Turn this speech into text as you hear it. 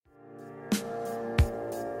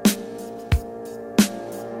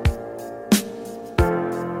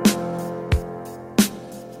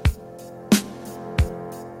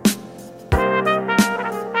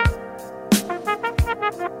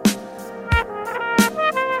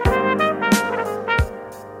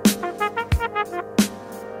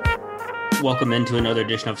Welcome into another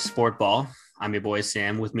edition of Sport Ball. I'm your boy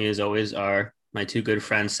Sam. With me, as always, are my two good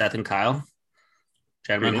friends Seth and Kyle.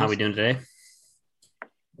 Gentlemen, how are we doing today?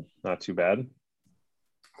 Not too bad.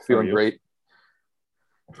 Feeling great.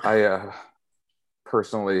 I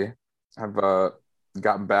personally have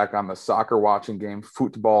gotten back on the soccer watching game,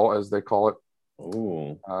 football as they call it.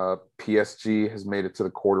 Ooh. PSG has made it to the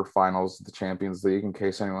quarterfinals of the Champions League, in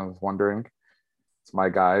case anyone was wondering. It's my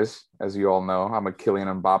guys. As you all know, I'm a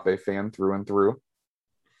Kylian Mbappe fan through and through.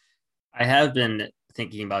 I have been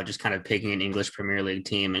thinking about just kind of picking an English Premier League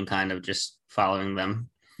team and kind of just following them.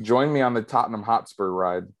 Join me on the Tottenham Hotspur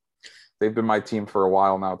ride. They've been my team for a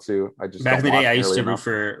while now too. I just back in the day I used to root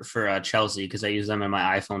for Chelsea because I use them in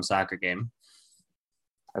my iPhone soccer game.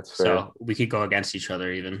 That's fair. So we could go against each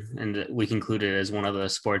other even, and we can include it as one of the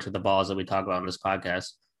sports with the balls that we talk about on this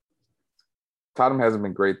podcast. Tottenham hasn't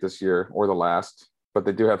been great this year or the last, but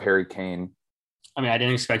they do have Harry Kane. I mean, I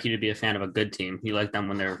didn't expect you to be a fan of a good team. You like them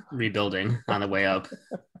when they're rebuilding on the way up.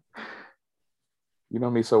 You know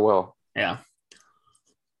me so well. Yeah.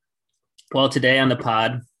 Well, today on the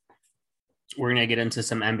pod, we're going to get into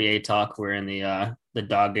some NBA talk. We're in the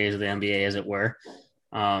dog days of the NBA, as it were.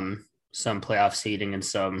 Some playoff seeding and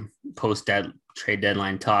some post-trade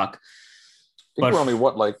deadline talk. I think we're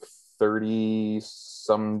only,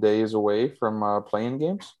 30-some days away from playing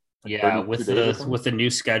games? Yeah, with the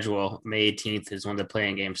new schedule, May 18th is when the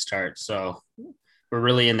playing games start. So we're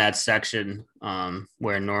really in that section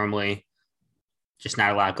where normally just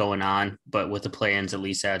not a lot going on, but with the play-ins, at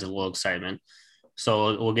least adds a little excitement.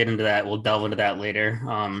 So we'll get into that. We'll delve into that later.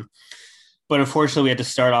 But unfortunately, we had to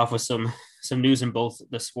start off with some news in both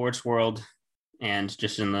the sports world and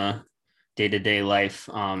just in the day-to-day life.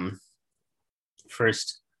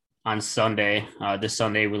 First, on Sunday, this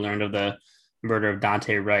Sunday, we learned of the murder of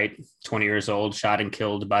Dante Wright, 20 years old, shot and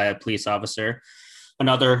killed by a police officer.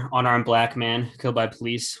 Another unarmed black man killed by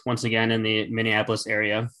police, once again in the Minneapolis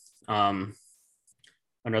area.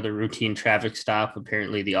 Another routine traffic stop.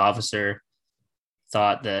 Apparently, the officer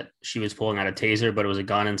thought that she was pulling out a taser, but it was a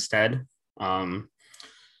gun instead. And,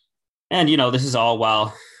 this is all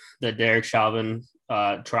while the Derek Chauvin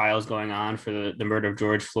trial is going on for the murder of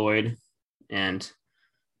George Floyd. And,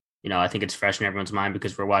 I think it's fresh in everyone's mind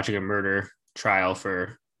because we're watching a murder trial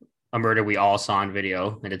for a murder we all saw on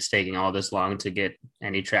video, and it's taking all this long to get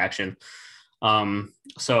any traction.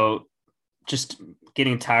 So just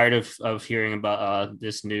getting tired of hearing about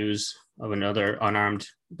this news of another unarmed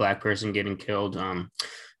black person getting killed.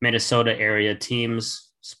 Minnesota area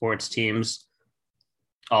teams, sports teams,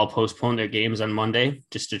 all postponed their games on Monday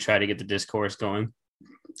just to try to get the discourse going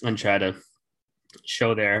and try to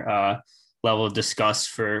show their level of disgust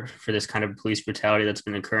for this kind of police brutality that's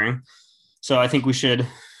been occurring. So I think we should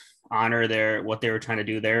honor what they were trying to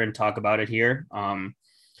do there and talk about it here.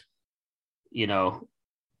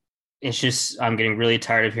 It's just, I'm getting really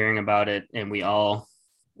tired of hearing about it. And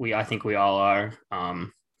I think we all are.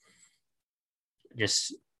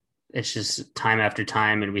 It's just time after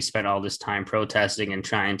time. And we spent all this time protesting and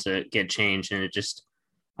trying to get change. And I'm just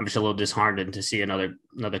a little disheartened to see another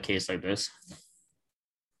case like this.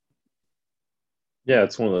 Yeah,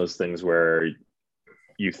 it's one of those things where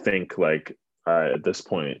you think at this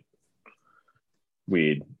point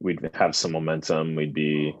we'd have some momentum, we'd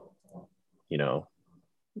be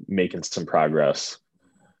making some progress,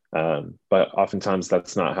 but oftentimes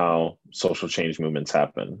that's not how social change movements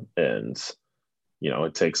happen, and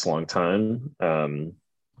it takes a long time.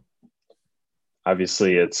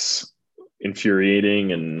 Obviously it's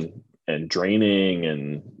infuriating and draining,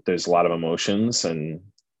 and there's a lot of emotions, and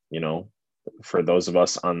for those of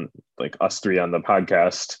us on us three on the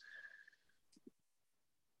podcast,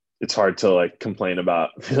 it's hard to complain about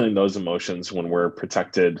feeling those emotions when we're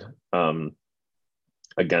protected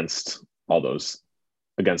against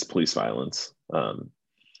police violence.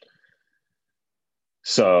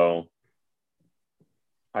 So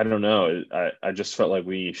I don't know. I just felt like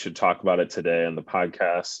we should talk about it today on the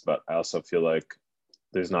podcast, but I also feel like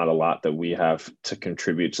there's not a lot that we have to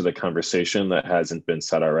contribute to the conversation that hasn't been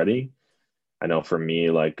said already. I know for me,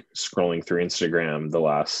 scrolling through Instagram the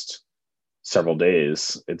last several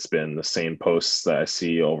days, it's been the same posts that I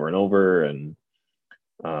see over and over. And,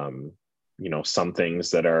 some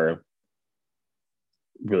things that are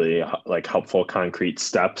really helpful, concrete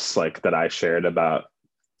steps, that I shared about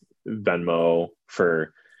Venmo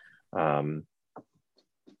for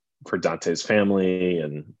Dante's family,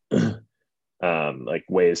 and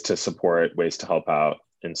ways to support, ways to help out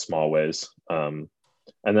in small ways.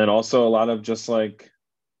 And then also a lot of just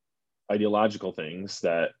ideological things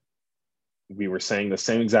that we were saying the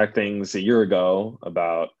same exact things a year ago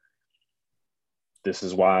about this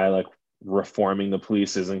is why reforming the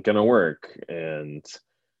police isn't going to work. And,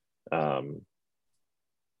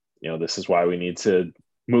 this is why we need to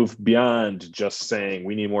move beyond just saying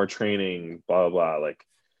we need more training, blah, blah, blah. Like,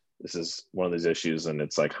 this is one of these issues. And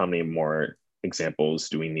it's like, how many more examples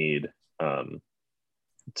do we need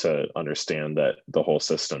to understand that the whole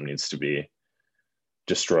system needs to be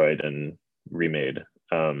destroyed and remade?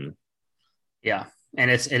 Yeah. And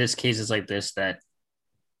it is cases like this that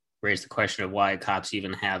raise the question of why cops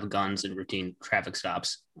even have guns in routine traffic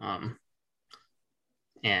stops.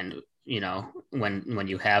 And when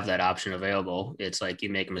you have that option available, it's like you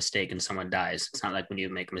make a mistake and someone dies. It's not like when you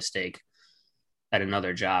make a mistake at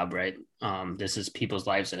another job, right? This is people's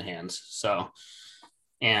lives in hands. So,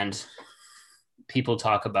 and people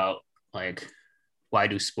talk about like, why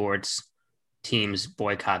do sports teams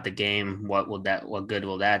boycott the game? What good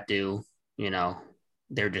will that do?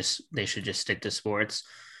 They should just stick to sports.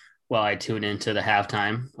 Well, I tune into the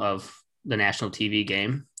halftime of the national TV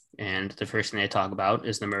game, and the first thing they talk about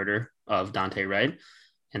is the murder of Daunte Wright.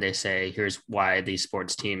 And they say, here's why these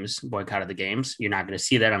sports teams boycotted the games. You're not going to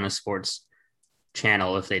see that on a sports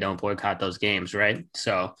channel if they don't boycott those games, right?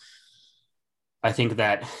 So I think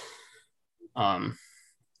that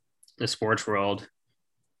the sports world,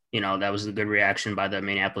 that was a good reaction by the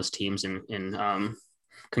Minneapolis teams in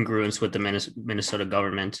congruence with the Minnesota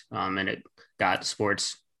government. And it got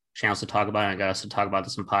sports channels to talk about it. I got us to talk about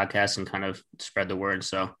this in podcasts and kind of spread the word.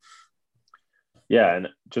 So, yeah. And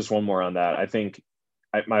just one more on that. I think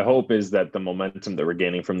my hope is that the momentum that we're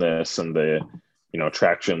gaining from this and the,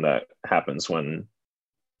 traction that happens when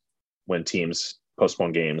teams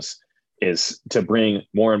postpone games is to bring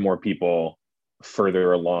more and more people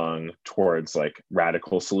further along towards like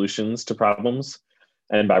radical solutions to problems.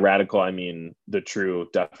 And by radical, I mean the true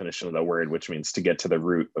definition of the word, which means to get to the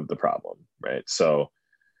root of the problem, right? So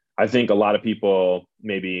I think a lot of people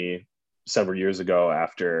maybe several years ago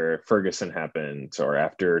after Ferguson happened or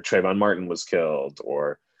after Trayvon Martin was killed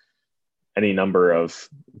or any number of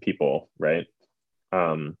people, right?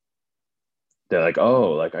 They're like,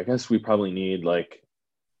 oh, like, I guess we probably need like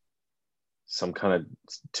some kind of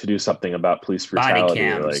to do something about police brutality. Body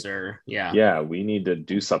cams yeah, we need to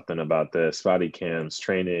do something about this, body cams,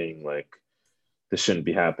 training, like this shouldn't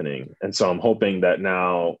be happening. And so I'm hoping that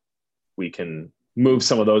now we can move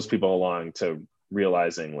some of those people along to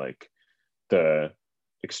realizing like the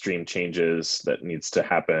extreme changes that needs to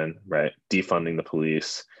happen, right? Defunding the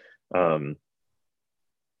police.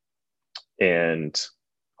 And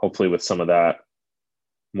hopefully with some of that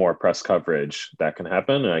more press coverage that can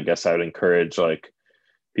happen. And I guess I would encourage like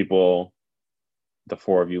people, the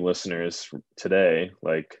four of you listeners today,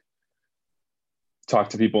 like talk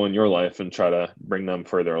to people in your life and try to bring them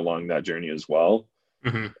further along that journey as well.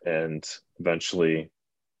 Mm-hmm. And eventually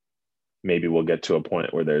maybe we'll get to a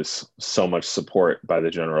point where there's so much support by the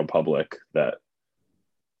general public that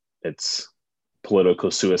it's political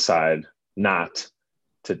suicide not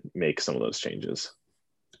to make some of those changes.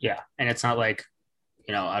 Yeah. And it's not like,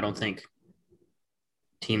 I don't think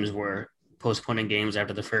teams were postponing games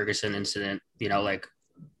after the Ferguson incident, like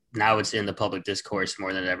now it's in the public discourse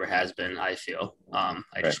more than it ever has been, I feel.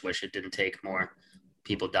 I just wish it didn't take more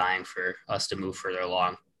people dying for us to move further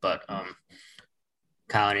along. But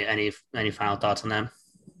Kyle, any final thoughts on that?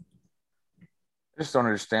 I just don't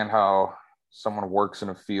understand how someone works in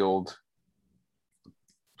a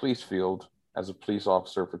police field as a police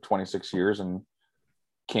officer for 26 years and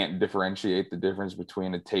can't differentiate the difference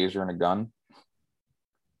between a taser and a gun.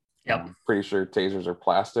 Yep. I'm pretty sure tasers are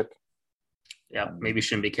plastic. Yeah, maybe you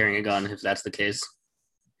shouldn't be carrying a gun if that's the case.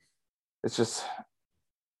 It's just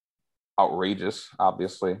outrageous,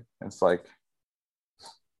 obviously. It's like,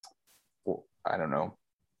 well, I don't know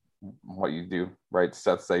what you do, right?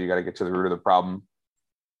 Seth said you got to get to the root of the problem.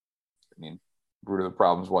 I mean, root of the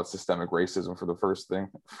problem is what? Systemic racism for the first thing,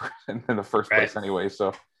 in the first place anyway.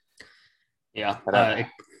 So yeah,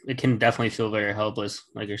 it can definitely feel very helpless,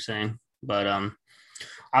 like you're saying. But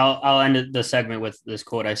I'll end the segment with this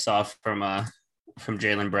quote I saw from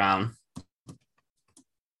Jaylen Brown,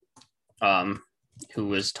 who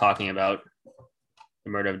was talking about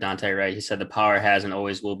the murder of Daunte Wright. He said, "The power has and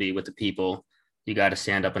always will be with the people. You got to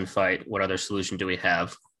stand up and fight. What other solution do we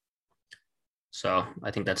have?" So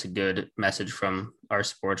I think that's a good message from our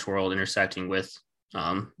sports world intersecting with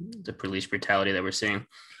the police brutality that we're seeing.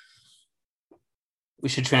 We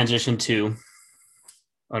should transition to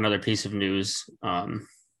another piece of news,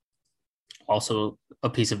 also a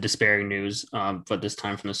piece of despairing news, but this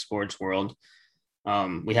time from the sports world.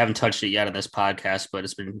 We haven't touched it yet on this podcast, but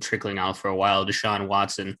it's been trickling out for a while. Deshaun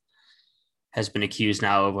Watson has been accused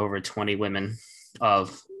now of over 20 women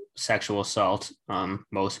of sexual assault,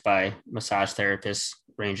 most by massage therapists,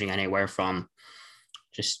 ranging anywhere from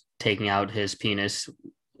just taking out his penis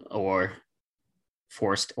or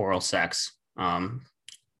forced oral sex.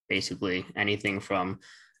 Basically anything from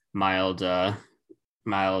mild,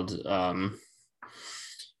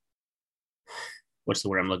 what's the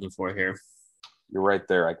word I'm looking for here? You're right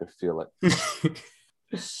there. I could feel it.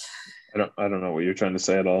 I don't know what you're trying to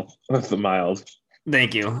say at all with the mild.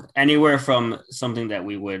 Thank you. Anywhere from something that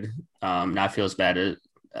we would not feel as bad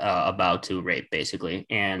about to rape, basically.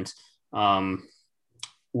 And I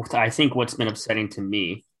think what's been upsetting to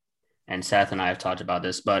me, and Seth and I have talked about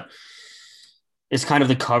this, but it's kind of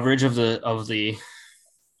the coverage of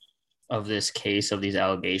this case, of these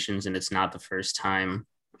allegations, and it's not the first time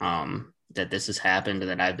that this has happened,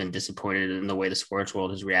 and that I've been disappointed in the way the sports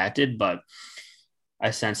world has reacted. But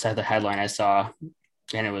I sensed that the headline I saw,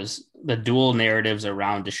 and it was the dual narratives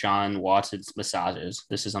around Deshaun Watson's massages.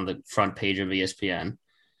 This is on the front page of ESPN.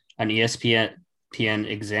 An ESPN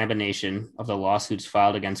examination of the lawsuits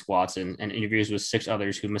filed against Watson and interviews with 6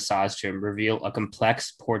 others who massaged him reveal a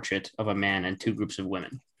complex portrait of a man and 2 groups of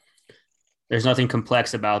women. There's nothing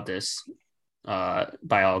complex about this.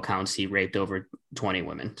 By all accounts, he raped over 20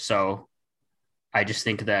 women. So I just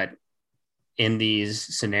think that in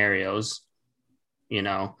these scenarios,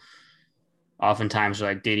 oftentimes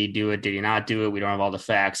like, did he do it? Did he not do it? We don't have all the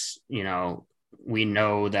facts. We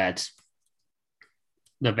know that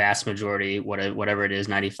the vast majority, whatever it is,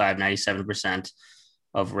 95, 97%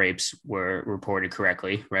 of rapes were reported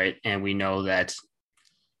correctly, right? And we know that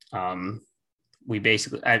we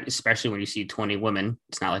basically, especially when you see 20 women,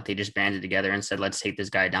 it's not like they just banded together and said, let's take this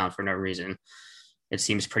guy down for no reason. It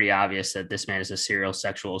seems pretty obvious that this man is a serial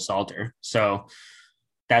sexual assaulter. So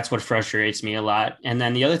that's what frustrates me a lot. And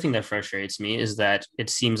then the other thing that frustrates me is that it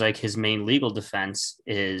seems like his main legal defense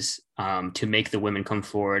is to make the women come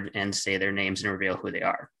forward and say their names and reveal who they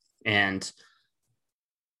are. And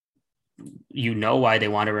why they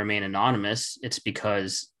want to remain anonymous. It's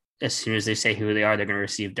because as soon as they say who they are, they're going to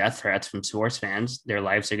receive death threats from sports fans. Their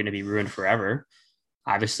lives are going to be ruined forever.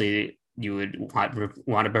 Obviously, you would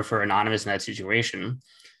want to prefer anonymous in that situation.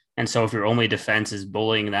 And so if your only defense is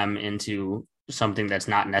bullying them into something that's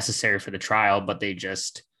not necessary for the trial, but you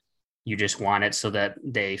just want it so that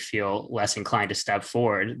they feel less inclined to step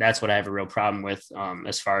forward, that's what I have a real problem with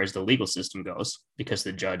as far as the legal system goes, because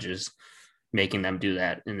the judge is making them do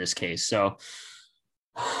that in this case. So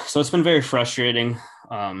it's been very frustrating,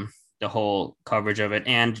 the whole coverage of it.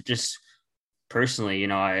 And just personally,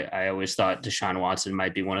 I always thought Deshaun Watson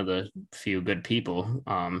might be one of the few good people,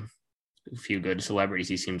 few good celebrities.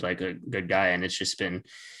 He seems like a good guy, and it's been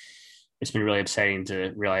really upsetting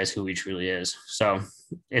to realize who he truly is. So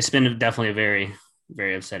it's been definitely a very,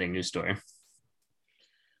 very upsetting news story.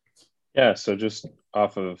 Yeah. So just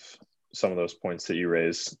off of some of those points that you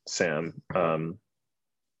raised, Sam,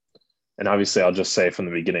 and obviously I'll just say from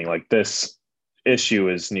the beginning, like, this issue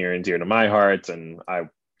is near and dear to my heart, and I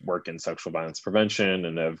work in sexual violence prevention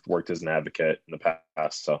and have worked as an advocate in the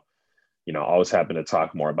past. So, always happy to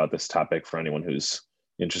talk more about this topic for anyone who's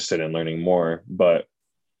interested in learning more. But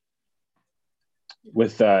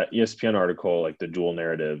with that ESPN article, like the dual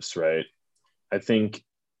narratives, right? I think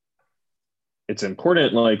it's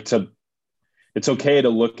important, it's okay to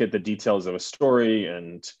look at the details of a story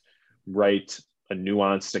and write a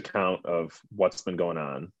nuanced account of what's been going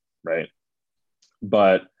on, right?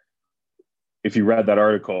 But if you read that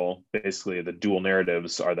article, basically the dual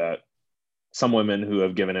narratives are that some women who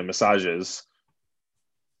have given him massages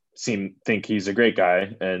think he's a great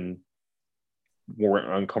guy and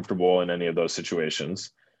weren't uncomfortable in any of those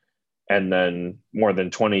situations. And then more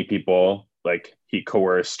than 20 people, like, he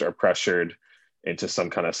coerced or pressured into some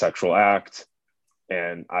kind of sexual act.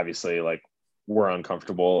 And obviously, like, we're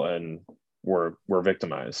uncomfortable and we're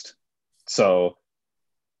victimized. So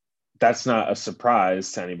that's not a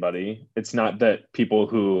surprise to anybody. It's not that people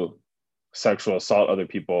who sexual assault other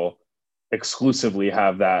people exclusively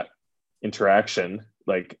have that interaction,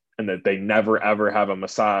 like, and that they never ever have a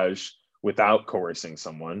massage without coercing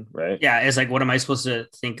someone, right? Yeah, it's like, what am I supposed to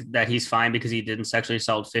think, that he's fine because he didn't sexually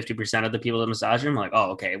assault 50% of the people that massaged him? Like,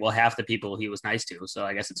 oh, okay, well, half the people he was nice to, so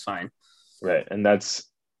I guess it's fine. Right. And that's,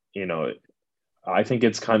 I think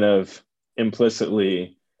it's kind of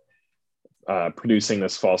implicitly producing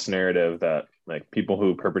this false narrative that, like, people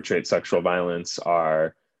who perpetrate sexual violence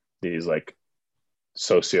are these, like,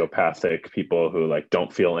 sociopathic people who, like,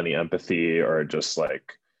 don't feel any empathy, or just,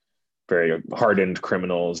 like, very hardened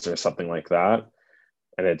criminals or something like that.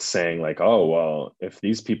 And it's saying, like, oh, well, if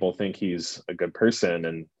these people think he's a good person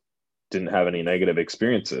and didn't have any negative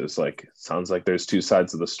experiences, like, sounds like there's two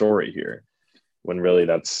sides of the story here. when really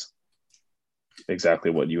that's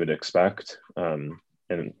exactly what you would expect. And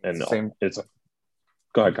Same. it's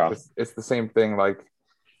go ahead, Kyle. It's the same thing. Like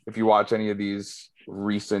if you watch any of these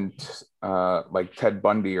recent, like Ted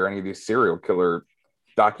Bundy or any of these serial killer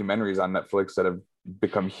documentaries on Netflix that have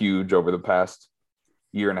become huge over the past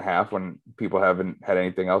year and a half, when people haven't had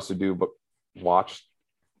anything else to do but watch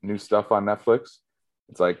new stuff on Netflix,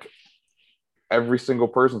 it's like every single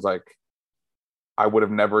person's like, I would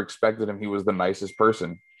have never expected him. He was the nicest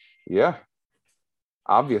person. Yeah,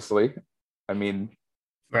 obviously. I mean,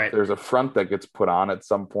 Right. there's a front that gets put on at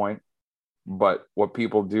some point, but what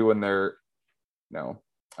people do when they're,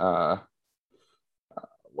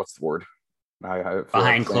 what's the word? I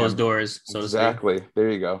Behind closed doors, so exactly. To speak.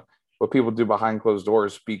 There you go. What people do behind closed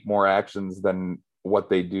doors speak more actions than what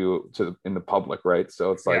they do in the public, right?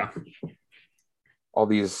 So it's like all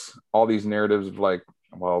these narratives of like,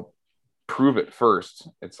 well, prove it first.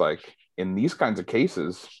 It's like in these kinds of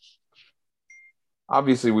cases,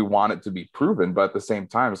 obviously we want it to be proven, but at the same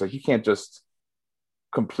time, it's like you can't just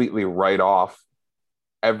completely write off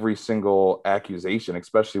every single accusation,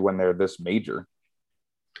 especially when they're this major.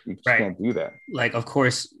 You just can't do that. Like, of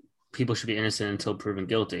course, people should be innocent until proven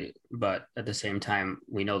guilty, but at the same time,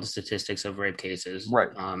 we know the statistics of rape cases, right?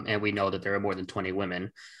 And we know that there are more than 20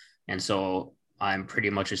 women, and so I'm pretty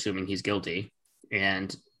much assuming he's guilty.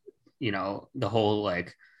 And the whole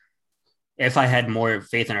like, if I had more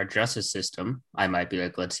faith in our justice system, I might be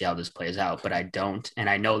like, let's see how this plays out. But I don't. And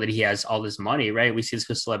I know that he has all this money, right? We see this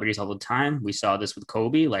with celebrities all the time. We saw this with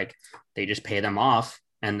Kobe. Like, they just pay them off.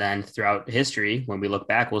 And then throughout history, when we look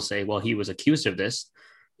back, we'll say, well, he was accused of this.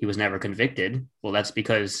 He was never convicted. Well, that's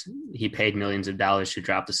because he paid millions of dollars to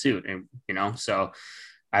drop the suit. And, so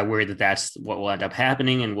I worry that that's what will end up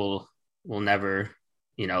happening. And we'll never,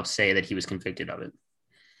 say that he was convicted of it.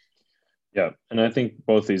 Yeah. And I think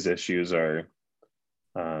both these issues are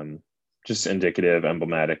just indicative,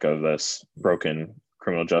 emblematic of this broken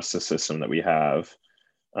criminal justice system that we have,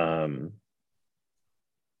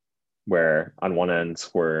 where on one end,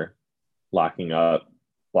 we're locking up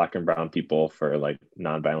Black and brown people for like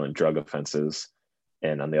nonviolent drug offenses.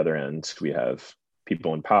 And on the other end, we have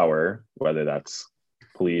people in power, whether that's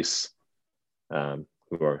police, who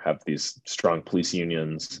have these strong police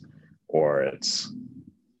unions, or it's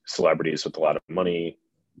celebrities with a lot of money,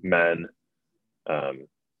 men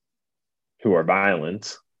who are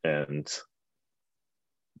violent, and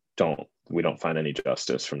we don't find any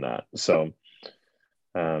justice from that. So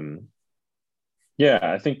I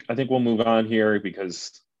think we'll move on here,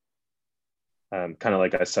 because kind of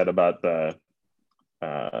like I said about the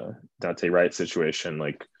Daunte Wright situation,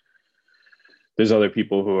 like there's other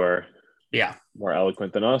people who are more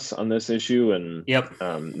eloquent than us on this issue, and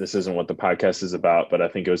this isn't what the podcast is about, but I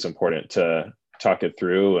think it was important to talk it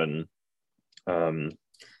through and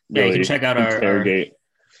really you can check out interrogate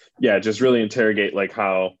just really interrogate like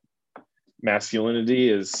how masculinity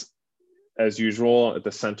is, as usual, at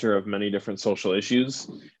the center of many different social issues,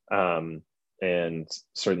 and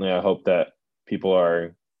certainly I hope that people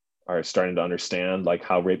are starting to understand like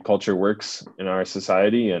how rape culture works in our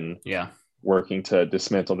society, and working to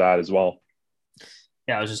dismantle that as well.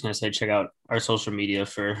 I was just going to say, check out our social media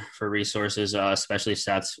for resources, especially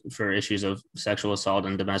stats for issues of sexual assault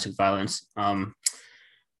and domestic violence.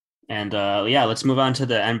 Let's move on to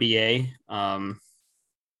the NBA.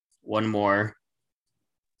 One more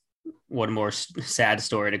sad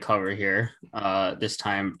story to cover here. This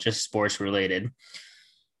time just sports related.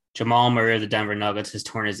 Jamal Murray of the Denver Nuggets has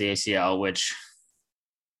torn his ACL, which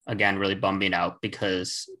again really bummed me out,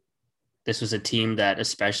 because this was a team that,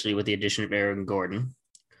 especially with the addition of Aaron Gordon,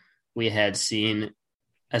 we had seen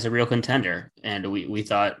as a real contender, and we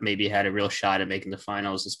thought maybe had a real shot at making the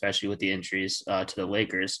finals, especially with the injuries to the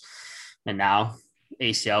Lakers. And now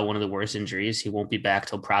ACL, one of the worst injuries. He won't be back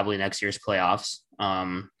till probably next year's playoffs.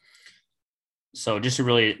 So just a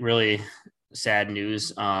really, really sad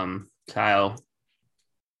news. Kyle,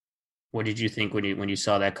 what did you think when you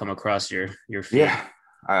saw that come across your feed? Yeah,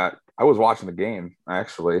 I was watching the game,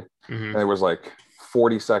 actually. And there was like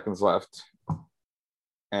 40 seconds left,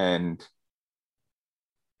 and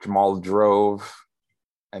Jamal drove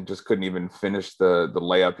and just couldn't even finish the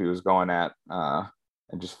layup he was going at,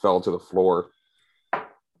 and just fell to the floor.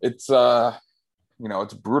 It's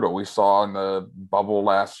it's brutal. We saw in the bubble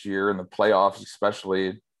last year, in the playoffs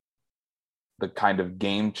especially, the kind of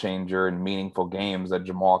game changer and meaningful games that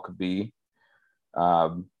Jamal could be.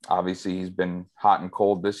 Obviously he's been hot and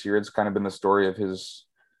cold this year. It's kind of been the story of his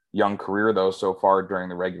young career though so far during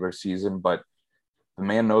the regular season, but the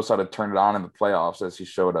man knows how to turn it on in the playoffs, as he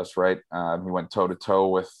showed us, right? He went toe to toe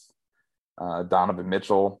with Donovan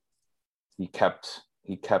Mitchell. he kept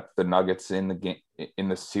the Nuggets in the game, in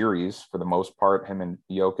the series for the most part, him and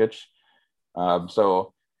Jokic.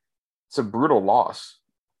 So it's a brutal loss,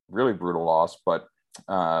 really brutal loss. But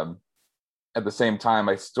at the same time,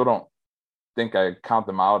 I still don't think I count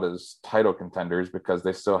them out as title contenders because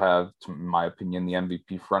they still have, in my opinion, the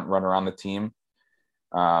MVP front runner on the team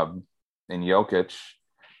in Jokic.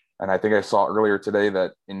 And I think I saw earlier today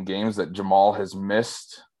that in games that Jamal has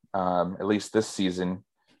missed, at least this season,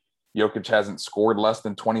 Jokic hasn't scored less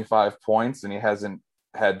than 25 points, and he hasn't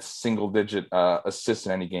had single-digit assists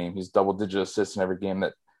in any game. He's double-digit assists in every game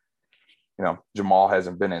that, Jamal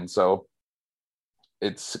hasn't been in. So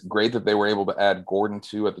it's great that they were able to add Gordon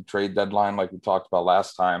too at the trade deadline, like we talked about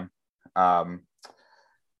last time.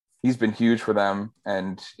 He's been huge for them.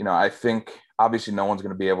 And, I think obviously no one's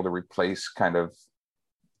going to be able to replace kind of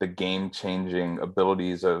the game-changing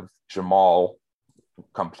abilities of Jamal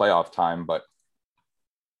come playoff time. But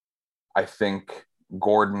I think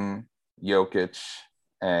Gordon, Jokic,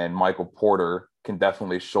 and Michael Porter can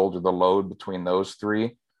definitely shoulder the load between those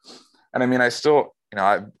three. And I mean, I still,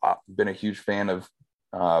 I've been a huge fan of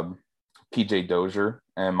PJ Dozier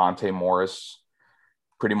and Monte Morris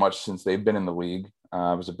pretty much since they've been in the league.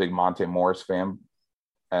 I was a big Monte Morris fan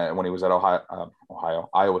when he was at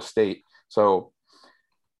Iowa State. So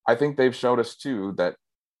I think they've showed us too that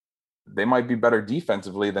they might be better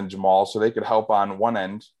defensively than Jamal, so they could help on one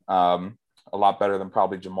end a lot better than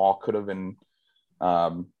probably Jamal could have in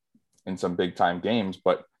some big time games.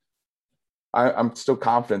 But I'm still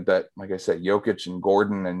confident that, like I said, Jokic and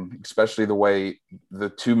Gordon, and especially the way the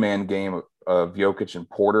two-man game of Jokic and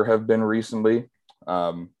Porter have been recently,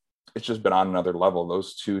 it's just been on another level.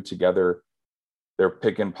 Those two together, their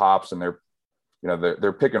pick and pops and their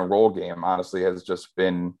pick and roll game, honestly, has just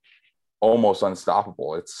been almost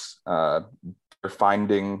unstoppable. It's they're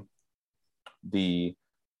finding the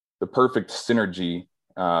perfect synergy,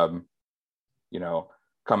 coming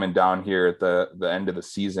down here at the end of the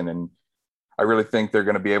season. And I really think they're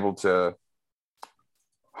going to be able to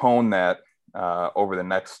hone that over the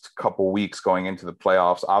next couple weeks going into the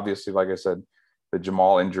playoffs. Obviously, like I said, the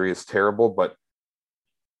Jamal injury is terrible, but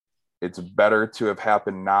it's better to have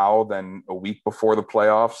happened now than a week before the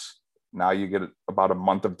playoffs. Now you get about a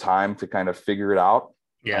month of time to kind of figure it out.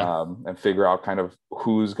 Yeah. And figure out kind of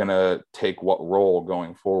who's going to take what role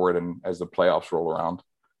going forward and as the playoffs roll around.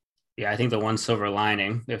 Yeah, I think the one silver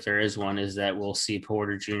lining, if there is one, is that we'll see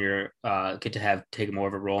Porter Jr. Get to take more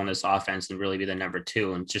of a role in this offense and really be the number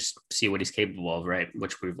two and just see what he's capable of, right?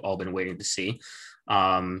 Which we've all been waiting to see.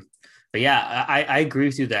 But yeah, I agree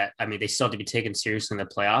with you that, I mean, they still have to be taken seriously in the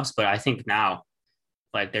playoffs, but I think now,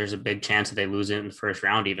 like, there's a big chance that they lose it in the first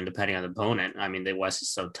round, even depending on the opponent. I mean, the West is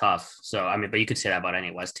so tough. So, I mean, but you could say that about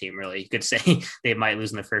any West team, really. You could say they might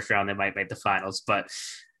lose in the first round, they might make the finals. But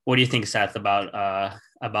what do you think, Seth,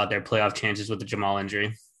 about their playoff chances with the Jamal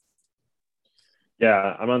injury?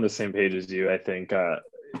 Yeah, I'm on the same page as you. I think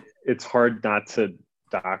it's hard not to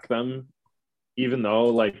dock them, even though,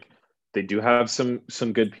 like, they do have some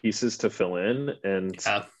good pieces to fill in. And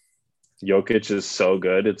Jokic is so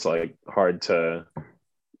good, it's, like, hard to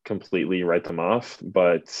completely write them off.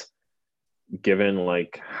 But given,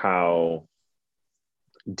 like, how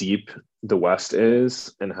deep the West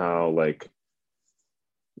is and how, like,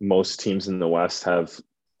 most teams in the West have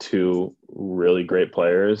two really great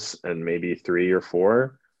players and maybe three or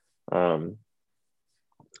four. And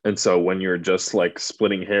so when you're just, like,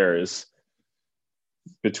 splitting hairs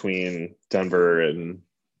between Denver and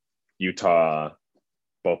Utah,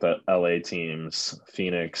 both LA teams,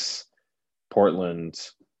 Phoenix, Portland,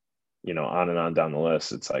 on and on down the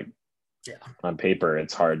list, it's like, yeah, on paper,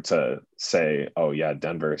 it's hard to say, oh yeah,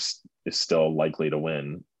 Denver is still likely to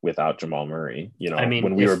win without Jamal Murray. I mean,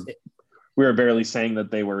 when we were barely saying that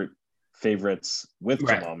they were favorites with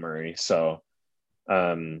Jamal Murray. So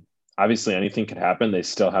obviously anything could happen. They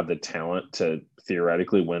still have the talent to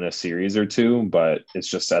theoretically win a series or two, but it's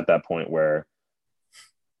just at that point where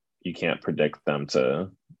you can't predict them to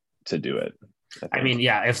do it. I mean,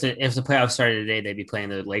 yeah, if the playoffs started today, they'd be playing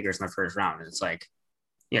the Lakers in the first round. It's like,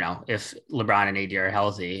 if LeBron and AD are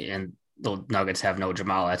healthy and the Nuggets have no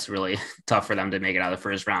Jamal, that's really tough for them to make it out of the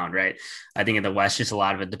first round, right? I think in the West, just a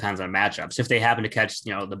lot of it depends on matchups. If they happen to catch,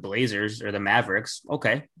 the Blazers or the Mavericks,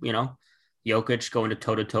 okay, Jokic going to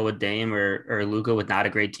toe-to-toe with Dame or Luka with not a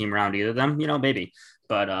great team around either of them, maybe.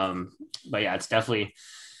 But yeah, it's definitely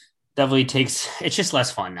it's just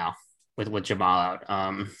less fun now with Jamal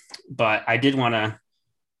out. But I did want to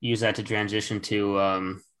use that to transition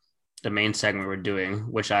to the main segment we're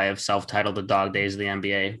doing, which I have self-titled The Dog Days of the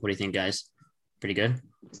NBA. What do you think, guys? Pretty good?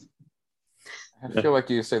 I feel like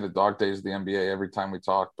you say the dog days of the NBA every time we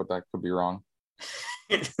talk, but that could be wrong.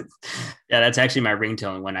 Yeah, that's actually my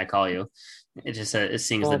ringtone when I call you. It just it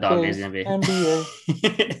sings the dog days of the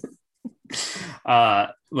NBA.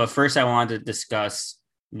 But first, I wanted to discuss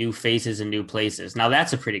new faces and new places. Now,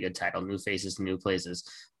 that's a pretty good title: New Faces and New Places.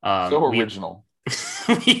 So original.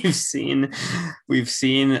 We've seen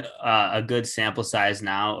a good sample size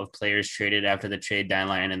now of players traded after the trade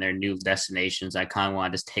deadline and their new destinations. I kind of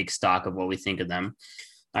wanted to take stock of what we think of them.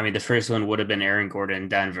 I mean, the first one would have been Aaron Gordon in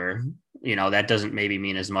Denver. That doesn't maybe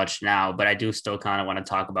mean as much now, but I do still kind of want to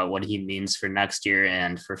talk about what he means for next year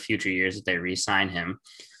and for future years if they re-sign him.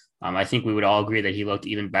 I think we would all agree that he looked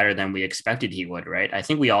even better than we expected he would, right? I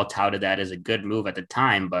think we all touted that as a good move at the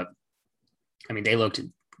time, but I mean, they looked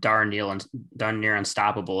darn near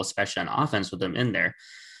unstoppable, especially on offense with him in there.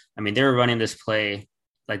 I mean, they were running this play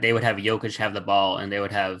like they would have Jokic have the ball and they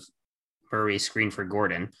would have Murray screen for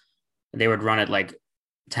Gordon. They would run it like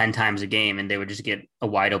 10 times a game and they would just get a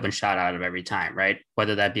wide open shot out of every time, right?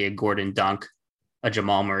 Whether that be a Gordon dunk, a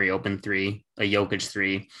Jamal Murray open three, a Jokic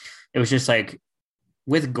three. It was just like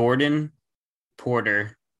with Gordon,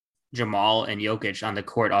 Porter, Jamal, and Jokic on the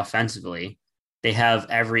court offensively, they have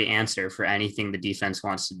every answer for anything the defense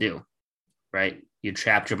wants to do, right? You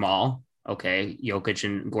trap Jamal, okay, Jokic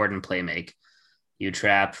and Gordon play make. You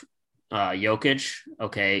trap Jokic,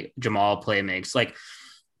 okay, Jamal play makes. Like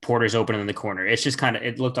Porter's open in the corner. It's just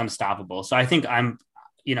it looked unstoppable. So I think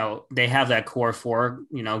they have that core four,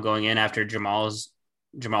 going in after Jamal's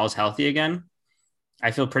healthy again. I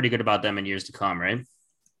feel pretty good about them in years to come, right?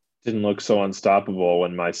 Didn't look so unstoppable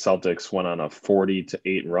when my Celtics went on a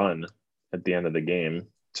 40-8 run at the end of the game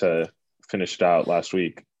to finish it out last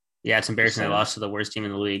week. Yeah, it's embarrassing. They lost to the worst team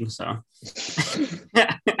in the league. So,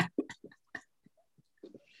 but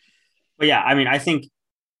yeah, I mean, I think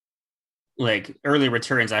like early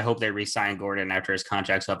returns, I hope they re-sign Gordon after his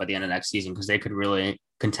contract's up at the end of next season because they could really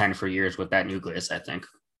contend for years with that nucleus, I think.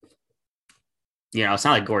 It's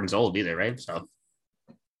not like Gordon's old either, right? So,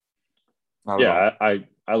 yeah,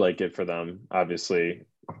 I like it for them. Obviously,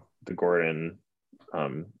 the Gordon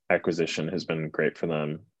acquisition has been great for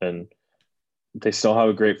them, and they still have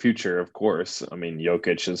a great future, of course. I mean,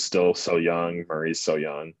 Jokic is still so young. Murray's so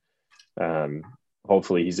young.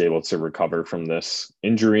 Hopefully he's able to recover from this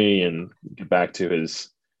injury and get back to his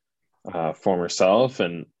former self,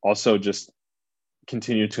 and also just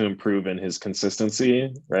continue to improve in his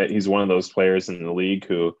consistency, right? He's one of those players in the league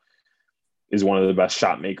who is one of the best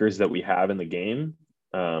shot makers that we have in the game.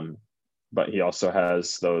 But he also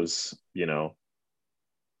has those,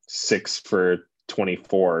 6 for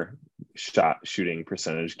 24 shooting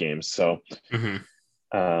percentage games. So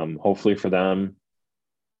hopefully for them,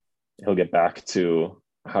 he'll get back to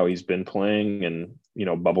how he's been playing and,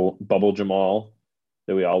 bubble Jamal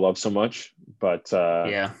that we all love so much. But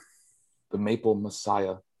yeah, the Maple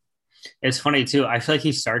Messiah. It's funny too. I feel like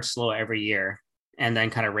he starts slow every year and then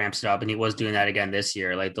kind of ramps it up. And he was doing that again this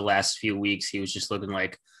year. Like the last few weeks, he was just looking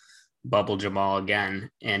like bubble Jamal again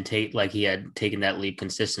and he had taken that leap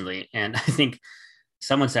consistently. And I think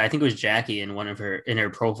someone said, I think it was Jackie in her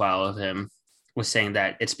profile of him was saying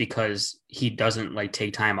that it's because he doesn't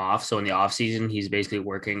take time off. So in the off season, he's basically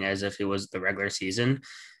working as if it was the regular season.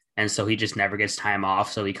 And so he just never gets time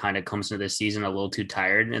off. So he kind of comes into the season a little too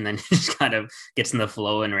tired and then he just kind of gets in the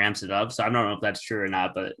flow and ramps it up. So I don't know if that's true or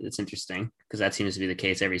not, but it's interesting because that seems to be the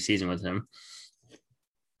case every season with him.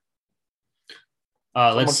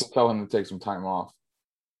 Let's tell him to take some time off.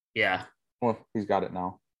 Yeah. Well, he's got it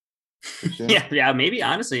now. Yeah. Maybe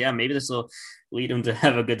honestly, maybe this will lead him to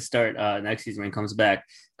have a good start next season when he comes back.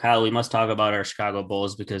 Kyle, we must talk about our Chicago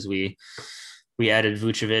Bulls because we added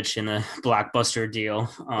Vucevic in a blockbuster deal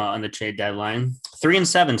on the trade deadline.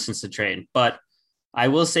 3-7 since the trade, but I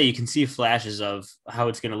will say you can see flashes of how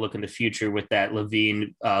it's going to look in the future with that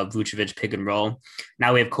Levine Vucevic pick and roll.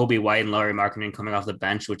 Now we have Kobe White and Lauri Markkanen coming off the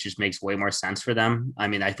bench, which just makes way more sense for them. I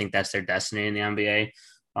mean, I think that's their destiny in the NBA.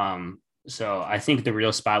 So I think the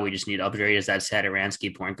real spot we just need to upgrade is that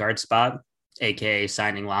Satoransky point guard spot, aka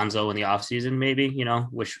signing Lonzo in the offseason, maybe,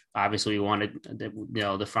 which obviously we wanted,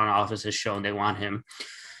 the front office has shown they want him.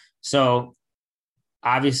 So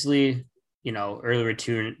obviously, early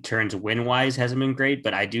returns win-wise hasn't been great,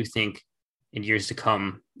 but I do think in years to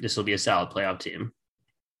come, this will be a solid playoff team.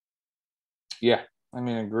 Yeah, I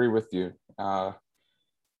agree with you.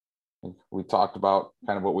 We talked about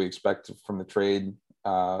kind of what we expect from the trade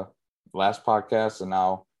last podcast, and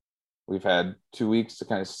now we've had 2 weeks to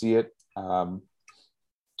kind of see it. And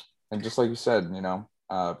just like you said,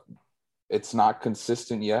 it's not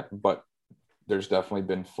consistent yet, but there's definitely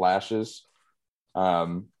been flashes.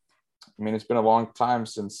 It's been a long time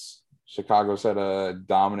since Chicago's had a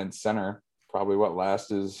dominant center. Probably what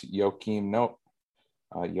last is Joakim Noah.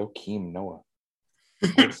 Joakim Noah.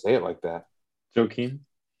 I would say it like that. Joakim.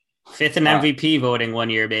 5th in MVP voting one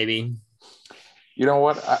year, baby. You know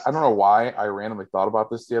what? I don't know why I randomly thought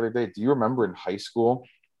about this the other day. Do you remember in high school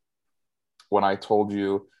when I told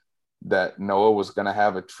you that Noah was going to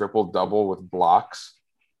have a triple-double with blocks,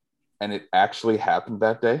 and it actually happened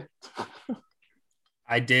that day?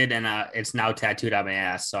 I did, and it's now tattooed on my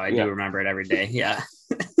ass, so I do remember it every day. Yeah.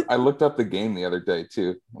 I looked up the game the other day,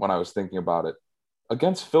 too, when I was thinking about it.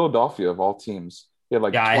 Against Philadelphia, of all teams. He had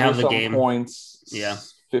like 20 I have the game points,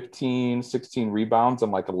 15, 16 rebounds,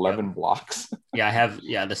 and like 11 blocks. Yeah, I have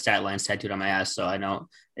the stat lines tattooed on my ass, so I know.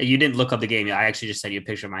 You didn't look up the game. I actually just sent you a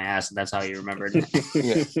picture of my ass, and that's how you remembered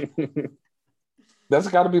it. That's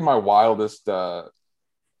got to be my wildest,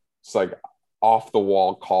 it's like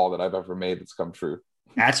off-the-wall call that I've ever made that's come true.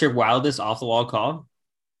 That's your wildest off-the-wall call?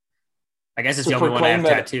 I guess it's the only one I have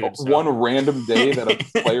tattooed. So. One random day that a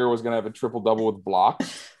player was going to have a triple-double with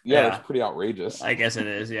blocks. Yeah, that's pretty outrageous. I guess it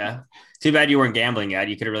is, yeah. Too bad you weren't gambling yet.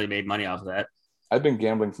 You could have really made money off of that. I've been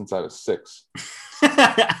gambling since I was 6.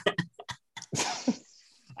 I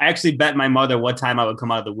actually bet my mother what time I would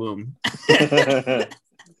come out of the womb.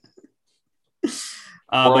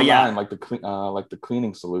 But yeah, like the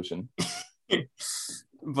cleaning solution.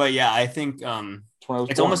 But yeah, I think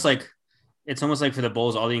it's almost like for the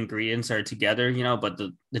Bulls, all the ingredients are together, you know, but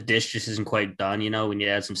the dish just isn't quite done, you know. When you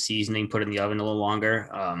add some seasoning, put it in the oven a little longer,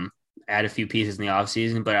 add a few pieces in the off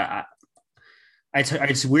season. But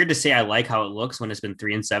it's weird to say I like how it looks when it's been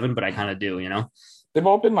 3-7, but I kind of do, you know. They've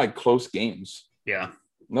all been like close games. Yeah,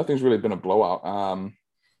 nothing's really been a blowout.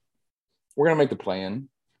 We're gonna make the play-in.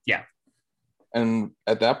 Yeah, and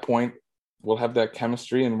at that point, we'll have that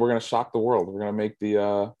chemistry, and we're gonna shock the world. We're gonna make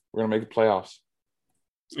the playoffs.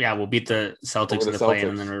 Yeah, we'll beat the Celtics in the play-in,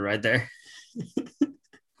 and then we're right there.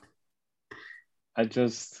 I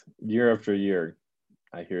just year after year,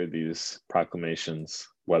 I hear these proclamations.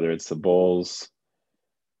 Whether it's the Bulls,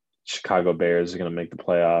 Chicago Bears are going to make the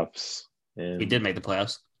playoffs. And we did make the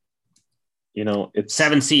playoffs. You know, it's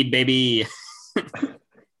 7 seed, baby. I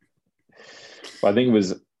think it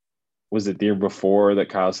was it the year before that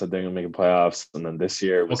Kyle said they're going to make the playoffs, and then this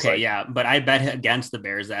year it was but I bet against the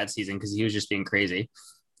Bears that season because he was just being crazy.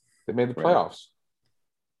 They made the playoffs.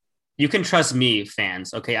 You can trust me,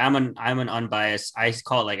 fans. Okay, I'm an unbiased. I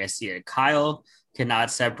call it like I see it. Kyle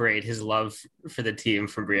cannot separate his love for the team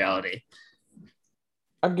from reality.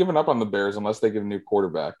 I've given up on the Bears unless they get a new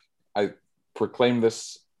quarterback. I proclaimed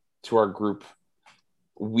this to our group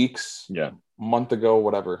month ago,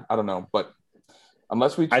 whatever. I don't know. But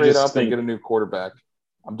unless we trade up and get a new quarterback,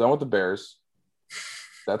 I'm done with the Bears.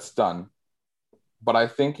 That's done. But I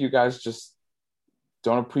think you guys just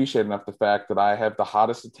don't appreciate enough the fact that I have the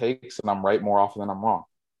hottest it takes and I'm right more often than I'm wrong.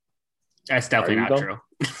 That's definitely not true.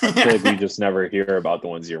 I feel like we just never hear about the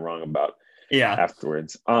ones you're wrong about. Yeah.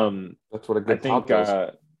 Afterwards. That's what a good talk is.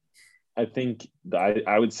 I think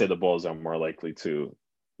I would say the Bulls are more likely to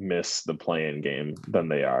miss the play-in game than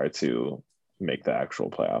they are to make the actual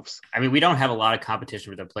playoffs. I mean, we don't have a lot of competition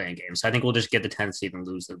with the play-in game, so I think we'll just get the 10th seed and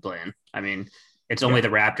lose the play-in. I mean, it's only the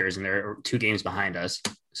Raptors, and they're 2 games behind us.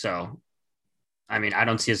 So, I mean, I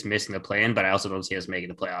don't see us missing the play-in, but I also don't see us making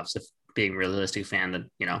the playoffs. If being a realistic fan, that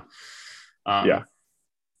you know,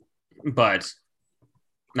 but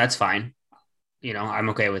that's fine. You know, I'm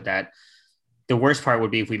okay with that. The worst part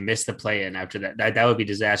would be if we miss the play-in after that. That would be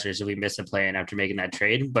disastrous if we miss the play-in after making that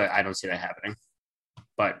trade, but I don't see that happening.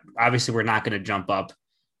 But obviously, we're not going to jump up.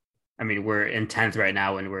 I mean, we're in 10th right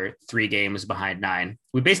now, and we're 3 games behind 9.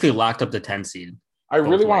 We basically locked up the 10 seed. I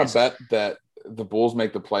really want to bet that the Bulls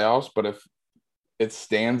make the playoffs, but if it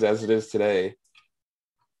stands as it is today,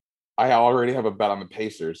 I already have a bet on the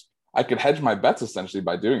Pacers. I could hedge my bets essentially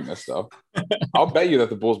by doing this, though. I'll bet you that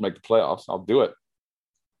the Bulls make the playoffs. I'll do it.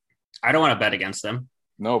 I don't want to bet against them.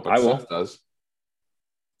 No, but Seth does.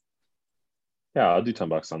 Yeah, I'll do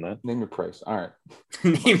 $10 on that. Name your price. All right.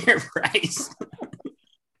 Name your price.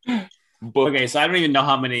 Okay, so I don't even know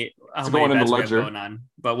how many bets we have going on,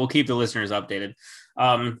 but we'll keep the listeners updated.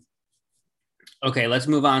 Okay, let's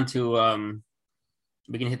move on to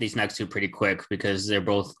we can hit these next 2 pretty quick because they're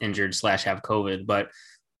both injured / have COVID, but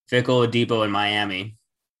Victor Oladipo in Miami.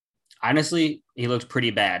 Honestly, he looked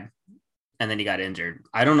pretty bad, and then he got injured.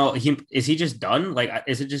 I don't know. Is he just done? Like,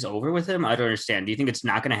 is it just over with him? I don't understand. Do you think it's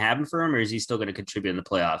not going to happen for him, or is he still going to contribute in the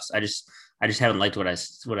playoffs? I just haven't liked what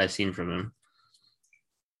I've seen from him.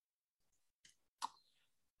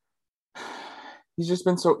 He's just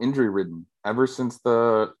been so injury ridden ever since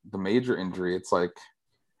the major injury. It's like,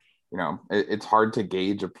 you know, it's hard to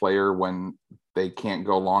gauge a player when they can't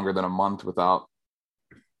go longer than a month without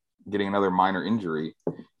getting another minor injury.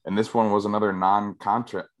 And this one was another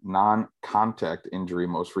non-contact injury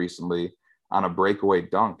most recently on a breakaway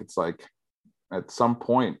dunk. It's like at some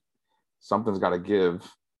point something's got to give,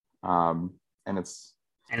 and it's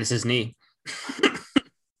his knee.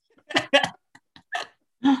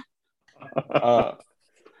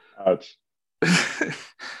 Ouch.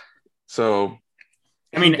 So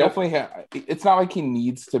I mean, definitely it's not like he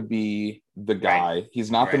needs to be the guy. Right.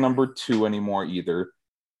 He's not the number 2 anymore either.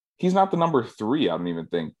 He's not the number 3, I don't even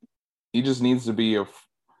think. He just needs to be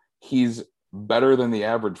he's better than the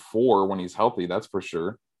average 4 when he's healthy, that's for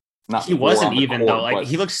sure. Not he wasn't even court, though. Like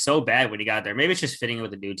he looked so bad when he got there. Maybe it's just fitting in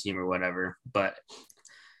with the new team or whatever. But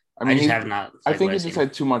I mean, I just have not. I think he just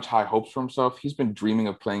had too much high hopes for himself. He's been dreaming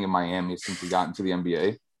of playing in Miami since he got into the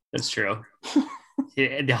NBA. That's true.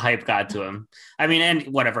 The hype got to him. I mean, and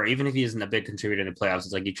whatever. Even if he isn't a big contributor in the playoffs,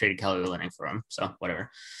 it's like you traded Kelly Olynyk for him. So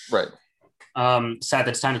whatever. Right. Seth,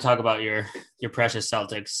 it's time to talk about your precious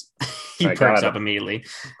Celtics. He perks up immediately.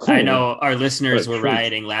 I know our listeners were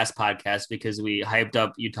rioting last podcast because we hyped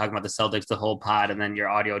up you talking about the Celtics the whole pod, and then your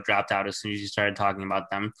audio dropped out as soon as you started talking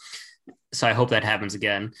about them. So I hope that happens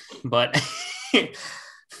again. But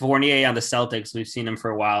Fournier on the Celtics, we've seen him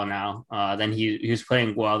for a while now. Then he was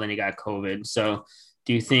playing well, then he got COVID. So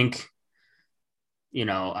do you think, you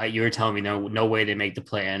were telling me no way they make the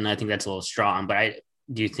play, and I think that's a little strong, but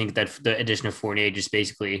do you think that the addition of Fournier just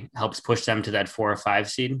basically helps push them to that 4 or 5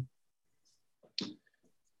 seed?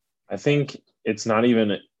 I think it's not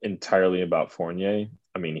even entirely about Fournier.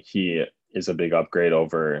 I mean, he is a big upgrade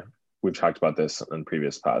over, we've talked about this in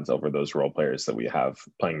previous pods, over those role players that we have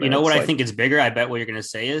playing minutes. You know what I think is bigger? I bet what you're going to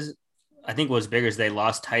say is, I think what's bigger is they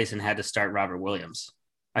lost Tyson, had to start Robert Williams.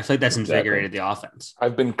 I feel like that's invigorated the offense.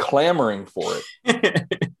 I've been clamoring for it.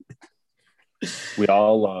 We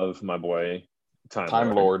all love my boy,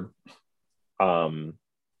 Time Lord.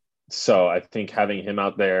 So I think having him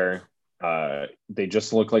out there, they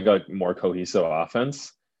just look like a more cohesive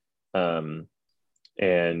offense. And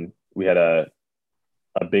we had a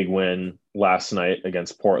big win last night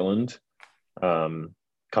against Portland,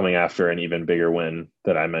 coming after an even bigger win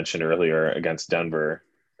that I mentioned earlier against Denver,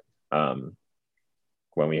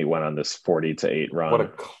 when we went on this 40-8 run. What a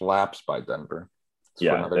collapse by Denver.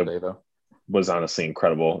 Yeah, another day though. Was honestly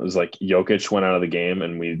incredible. It was like Jokic went out of the game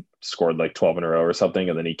and we scored like 12 in a row or something,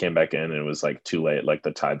 and then he came back in and it was like too late, like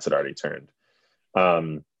the tides had already turned.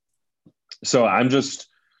 So I'm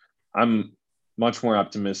much more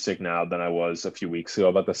optimistic now than I was a few weeks ago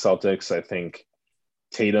about the Celtics. I think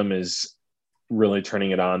Tatum is really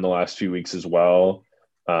turning it on the last few weeks as well.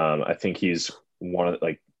 I think he's one of,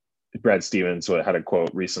 like, Brad Stevens had a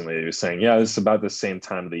quote recently. He was saying, yeah, this is about the same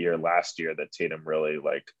time of the year last year that Tatum really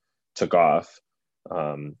took off.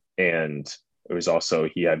 And it was also,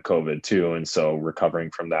 he had COVID too. And so recovering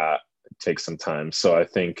from that takes some time. So I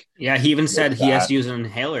think, yeah, he even said he has to use an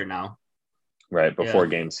inhaler now. Right. Before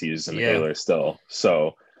games, he used an inhaler still.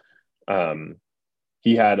 So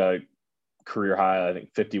he had a career high, I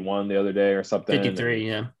think 51 the other day or something. 53.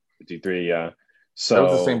 Yeah. 53. Yeah. So that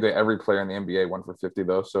was the same day every player in the NBA went for 50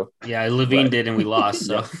 though. So yeah, Levine did, and we lost.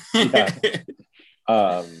 So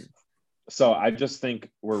so I just think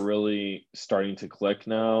we're really starting to click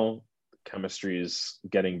now. Chemistry is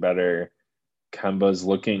getting better. Kemba's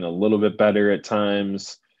looking a little bit better at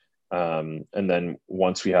times. And then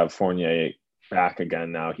once we have Fournier back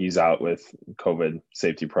again, now he's out with COVID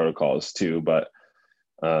safety protocols too. But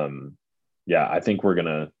I think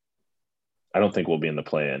I don't think we'll be in the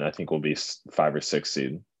play-in. I think we'll be 5 or 6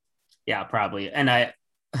 seed. Yeah, probably. And I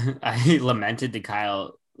lamented to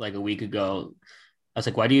Kyle like a week ago. I was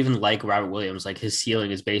like, why do you even like Robert Williams? Like, his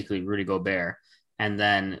ceiling is basically Rudy Gobert. And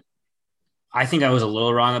then I think I was a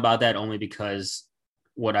little wrong about that, only because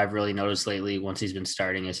what I've really noticed lately once he's been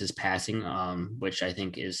starting is his passing, which I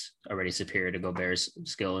think is already superior to Gobert's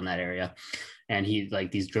skill in that area. And he, like,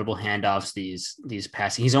 these dribble handoffs, these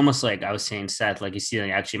passing, he's almost like, I was saying, Seth, like his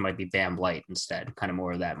ceiling actually might be Bam Light instead, kind of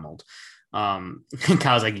more of that mold.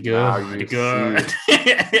 Kyle's like, good.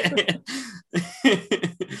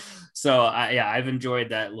 So I've enjoyed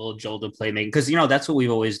that little jolt of playmaking, because that's what we've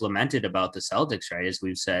always lamented about the Celtics, right? Is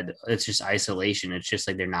we've said it's just isolation. It's just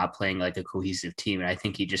like they're not playing like a cohesive team, and I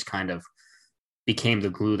think he just kind of became the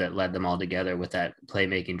glue that led them all together with that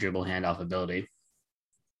playmaking, dribble, handoff ability.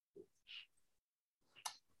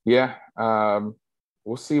 Yeah,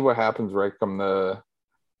 we'll see what happens right come the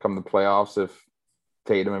playoffs, if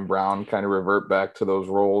Tatum and Brown kind of revert back to those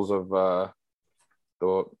roles of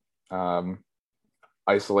the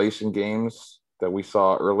isolation games that we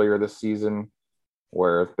saw earlier this season,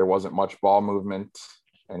 where there wasn't much ball movement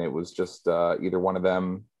and it was just either one of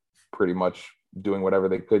them pretty much doing whatever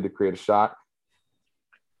they could to create a shot.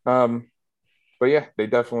 But yeah, they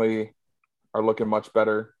definitely are looking much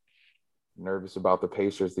better. Nervous about the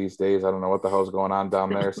Pacers these days. I don't know what the hell's going on down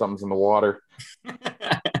there. Something's in the water.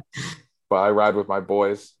 But I ride with my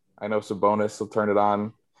boys. I know Sabonis will turn it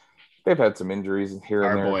on. They've had some injuries here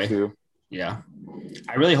and there too. Yeah.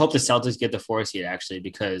 I really hope the Celtics get the 4 seed actually,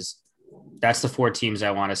 because that's the 4 teams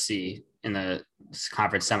I want to see in the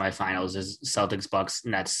conference semifinals is Celtics, Bucks,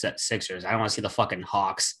 Nets, Sixers. I don't want to see the fucking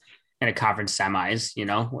Hawks in a conference semis, you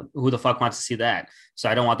know? Who the fuck wants to see that? So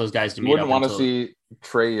I don't want those guys to meet up. You wouldn't want to see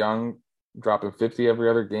Trae Young dropping 50 every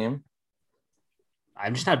other game?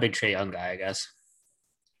 I'm just not a big Trae Young guy, I guess.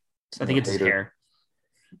 So I think it's his hair.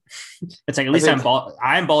 It's like, at least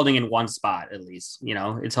I'm balding in one spot, at least, you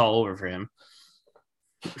know, it's all over for him.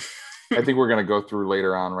 I think we're going to go through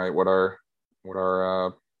later on, right? What our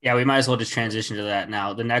yeah, we might as well just transition to that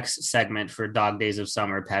now. The next segment for Dog Days of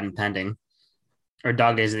Summer, patent pending, or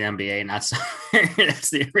Dog Days of the NBA, not summer. That's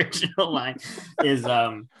the original line, is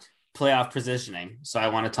playoff positioning. So I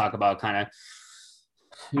want to talk about kind of,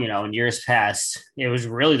 you know, in years past, it was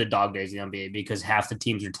really the dog days of the NBA because half the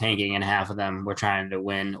teams were tanking and half of them were trying to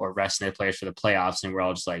win or resting their players for the playoffs. And we're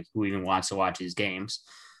all just like, who even wants to watch these games?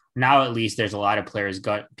 Now, at least there's a lot of players,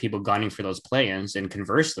 people gunning for those play-ins. And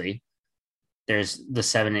conversely, there's the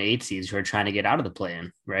 7 and 8 seeds who are trying to get out of the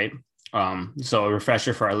play-in, right? So a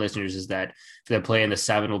refresher for our listeners is that for the play-in, the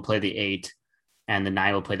 7 will play the 8 and the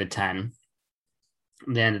 9 will play the 10.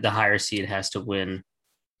 Then the higher seed has to win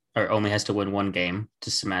or only has to win one game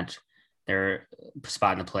to cement their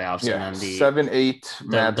spot in the playoffs. Yeah, and then the 7-8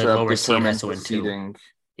 matchup the lower seed has to win seeding. 2.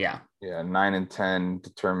 Yeah. 9 and 10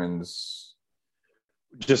 determines.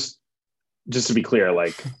 Just to be clear,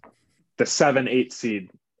 like the 7-8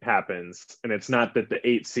 seed happens, and it's not that the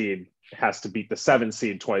 8 seed has to beat the 7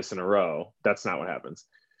 seed twice in a row. That's not what happens.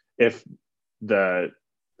 If the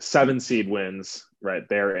 7 seed wins, right,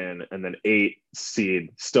 they're in, and then 8 seed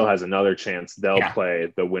still has another chance. They'll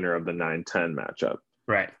play the winner of the 9-10 matchup.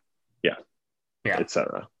 Right. Yeah. Yeah.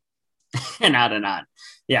 Etc. And on.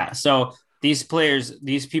 Yeah. So these players,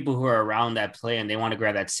 these people who are around that play, and they want to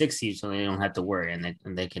grab that 6 seed so they don't have to worry, and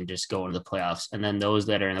they can just go into the playoffs. And then those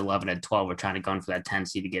that are in 11 and 12 are trying to gun for that 10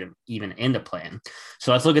 seed to get them even in the play-in.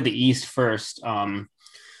 So let's look at the East first. So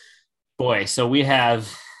we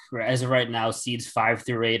have, as of right now, seeds 5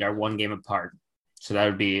 through 8 are 1 game apart. So that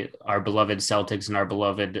would be our beloved Celtics and our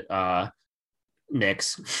beloved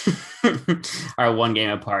Knicks are 1 game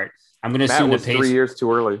apart. I'm going to assume the Pacers 3 years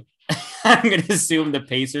too early. I'm going to assume the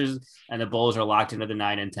Pacers and the Bulls are locked into the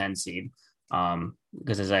 9 and 10 seed.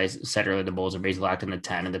 Because as I said earlier, the Bulls are basically locked in the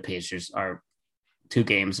 10 and the Pacers are 2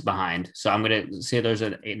 games behind. So I'm going to say there's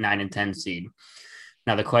an 8, 9 and 10 seed.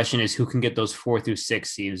 Now the question is who can get those 4 through 6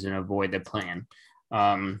 seeds and avoid the plan.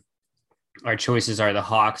 Our choices are the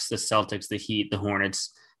Hawks, the Celtics, the Heat, the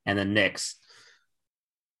Hornets, and the Knicks.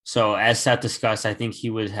 So as Seth discussed, I think he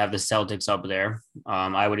would have the Celtics up there.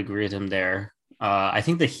 I would agree with him there. I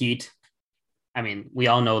think the Heat, I mean, we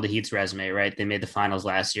all know the Heat's resume, right? They made the finals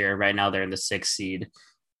last year. Right now they're in the 6th seed.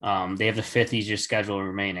 They have the 5th easiest schedule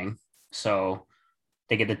remaining. So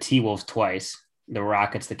they get the T-Wolves twice, the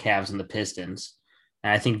Rockets, the Cavs, and the Pistons.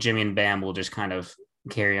 And I think Jimmy and Bam will just kind of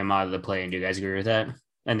carry them out of the play. And do you guys agree with that?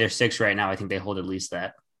 And they're 6 right now. I think they hold at least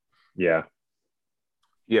that. Yeah.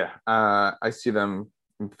 Yeah. I see them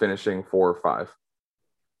finishing 4 or 5.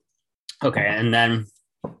 Okay. And then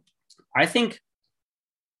I think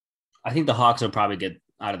the Hawks will probably get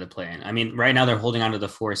out of the play-in. I mean, right now they're holding on to the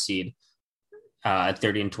 4 seed at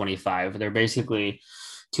 30 and 25. They're basically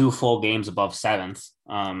 2 full games above 7th.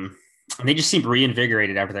 And they just seem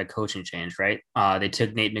reinvigorated after that coaching change, right? They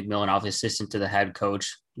took Nate McMillan off assistant to the head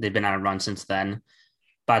coach. They've been on a run since then.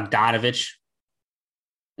 Bogdanovich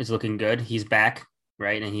is looking good. He's back,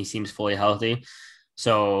 right? And he seems fully healthy.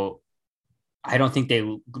 So I don't think they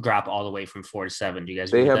drop all the way from 4 to 7. Do you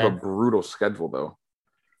guys? They have a brutal schedule, though.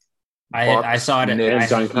 I saw it. And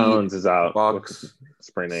John Collins is out. Bucks,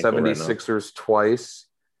 sprained ankle 76ers right twice,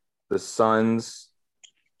 the Suns,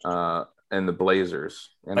 and the Blazers.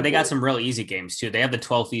 But they got some real easy games too. They have the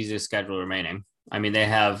 12th easiest schedule remaining. I mean, they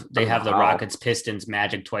have the Rockets, Pistons,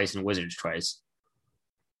 Magic twice, and Wizards twice.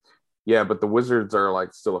 Yeah, but the Wizards are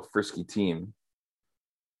like still a frisky team.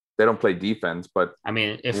 They don't play defense, but I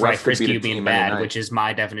mean, if by frisky you mean bad, which is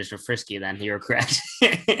my definition of frisky, then you're correct.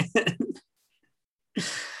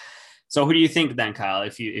 So who do you think then, Kyle,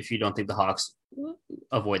 if you don't think the Hawks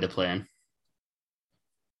avoid the play-in?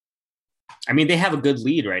 I mean, they have a good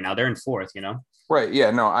lead right now. They're in 4th, you know? Right. Yeah,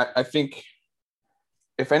 no, I think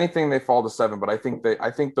if anything, they fall to 7. But I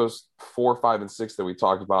think those 4, 5, and 6 that we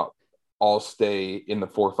talked about all stay in the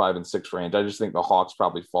 4, 5, and 6 range. I just think the Hawks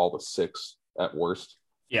probably fall to 6 at worst.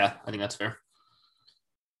 Yeah, I think that's fair.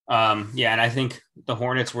 Yeah, and I think the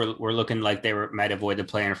Hornets were looking like they might avoid the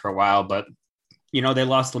play-in for a while, but they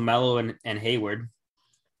lost LaMelo and Hayward.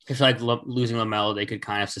 I feel like losing LaMelo they could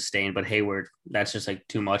kind of sustain, but Hayward, that's just like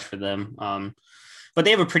too much for them. But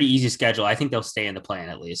they have a pretty easy schedule. I think they'll stay in the play-in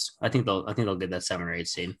at least. I think they'll get that 7 or 8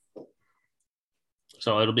 seed.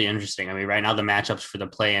 So it'll be interesting. I mean, right now the matchups for the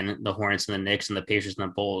play-in, the Hornets and the Knicks and the Pacers and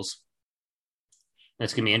the Bulls.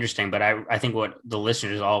 That's gonna be interesting. But I think what the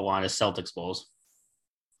listeners all want is Celtics Bulls.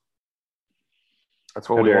 That's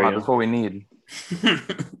what we want. That's what we need.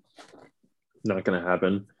 Not gonna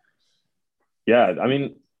happen. Yeah, I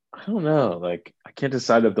mean, I don't know. Like, I can't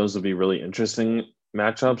decide if those will be really interesting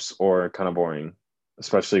matchups or kind of boring,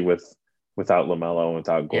 especially without LaMelo and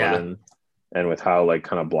without Gordon, and with how like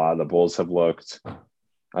kind of blah the Bulls have looked.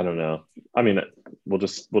 I don't know. I mean, we'll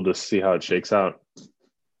just see how it shakes out.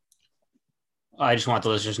 I just want the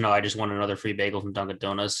listeners to know I just won another free bagel from Dunkin'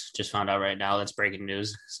 Donuts. Just found out right now. That's breaking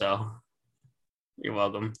news. So you're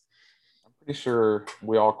welcome. I'm pretty sure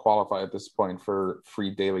we all qualify at this point for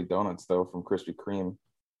free daily donuts, though, from Krispy Kreme.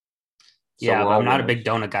 So yeah, but I'm not a big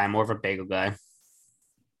donut guy. I'm more of a bagel guy.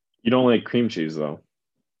 You don't like cream cheese, though?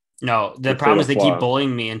 No. The problem is they keep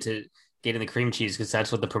bullying me into getting the cream cheese because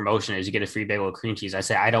that's what the promotion is. You get a free bagel with cream cheese. I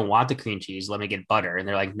say, I don't want the cream cheese. Let me get butter. And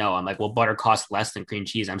they're like, no. I'm like, well, butter costs less than cream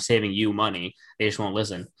cheese. I'm saving you money. They just won't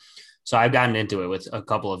listen. So I've gotten into it with a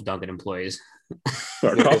couple of Dunkin' employees.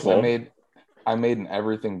 I made an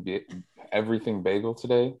everything bagel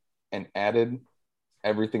today and added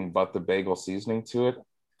everything but the bagel seasoning to it.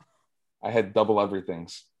 I had double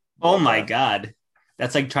everythings. Oh my God.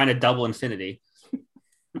 That's like trying to double infinity.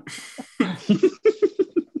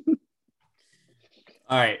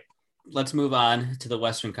 All right, let's move on to the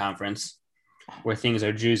Western Conference where things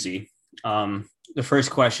are juicy. The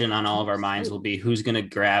first question on all of our minds will be who's going to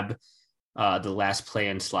grab the last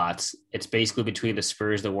play-in slots. It's basically between the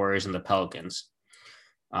Spurs, the Warriors, and the Pelicans.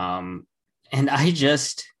 And I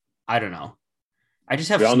don't know. I just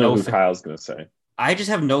have we all know who Kyle's going to say. I just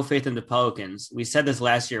have no faith in the Pelicans. We said this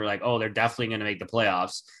last year, like, oh, they're definitely going to make the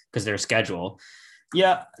playoffs because their schedule.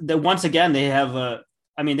 Yeah, once again, they have a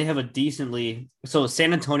decently – so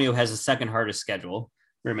San Antonio has the second hardest schedule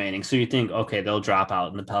remaining. So you think, okay, they'll drop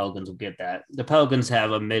out and the Pelicans will get that. The Pelicans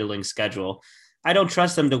have a middling schedule. I don't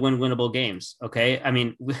trust them to win winnable games, okay? I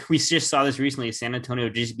mean, we just saw this recently. San Antonio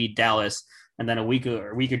just beat Dallas, and then a week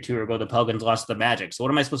or two ago, the Pelicans lost to the Magic. So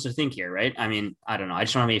what am I supposed to think here, right? I mean, I don't know. I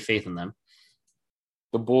just don't have any faith in them.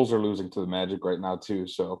 The Bulls are losing to the Magic right now, too,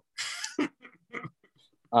 so –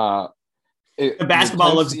 the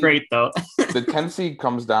basketball looks great, though. The 10 seed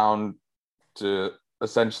comes down to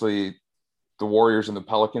essentially the Warriors and the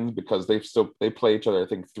Pelicans because they play each other, I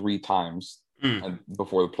think, 3 times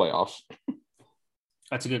before the playoffs.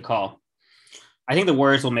 That's a good call. I think the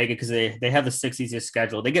Warriors will make it because they have the 6th easiest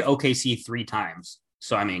schedule. They get OKC 3 times.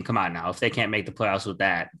 So, I mean, come on now. If they can't make the playoffs with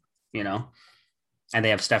that, and they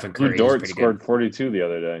have Stephen Curry. Dort scored 42 the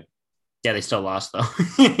other day. Yeah, they still lost, though.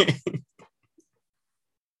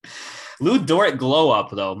 Lou Dort glow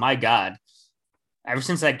up, though. My God. Ever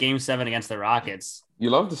since that Game 7 against the Rockets.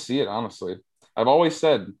 You love to see it, honestly. I've always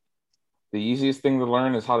said the easiest thing to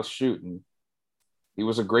learn is how to shoot. And he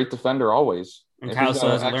was a great defender always. And Kyle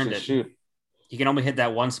still hasn't learned it. Shoot. He can only hit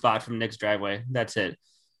that one spot from Nick's driveway. That's it.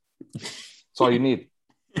 That's all you need.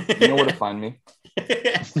 You know where to find me.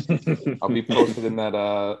 I'll be posted in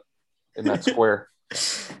that square.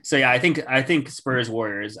 So yeah, I think Spurs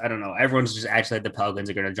Warriors. I don't know. Everyone's just actually like the Pelicans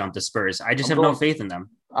are going to jump the Spurs. I just have no faith in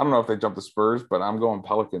them. I don't know if they jump the Spurs, but I'm going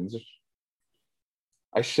Pelicans.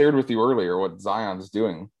 I shared with you earlier what Zion's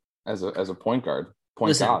doing as a point guard.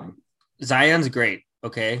 God. Zion's great.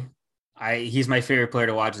 Okay, he's my favorite player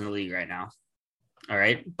to watch in the league right now. All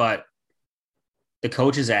right, but the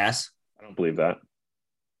coach is ass. I don't believe that.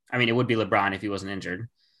 I mean, it would be LeBron if he wasn't injured.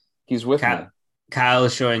 He's with me. Kyle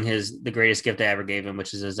is showing the greatest gift I ever gave him,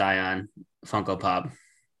 which is a Zion Funko Pop.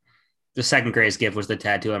 The second greatest gift was the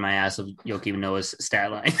tattoo on my ass of Joakim Noah's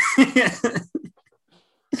stat line.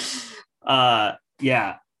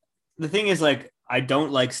 Yeah. The thing is, like, I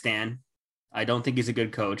don't like Stan. I don't think he's a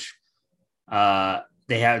good coach.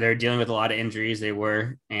 They're dealing with a lot of injuries.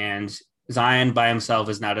 And Zion by himself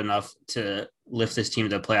is not enough to lift this team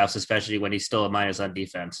to the playoffs, especially when he's still a minus on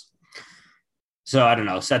defense. So I don't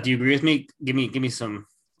know. Seth, do you agree with me? Give me some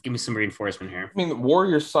reinforcement here. I mean, the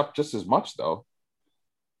Warriors suck just as much, though.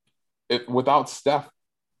 Without Steph,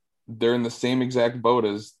 they're in the same exact boat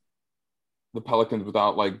as the Pelicans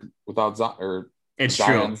without It's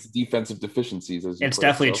Zion's true. defensive deficencies, as you It's put it,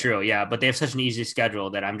 definitely so. true. Yeah, but they have such an easy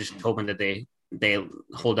schedule that I'm just hoping that they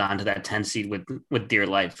hold on to that 10 seed with dear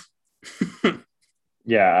life.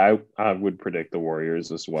 Yeah, I would predict the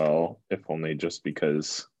Warriors as well, if only just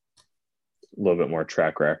because a little bit more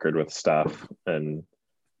track record with stuff. And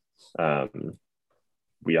um,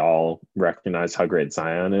 we all recognize how great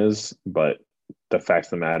Zion is. But the fact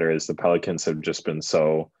of the matter is the Pelicans have just been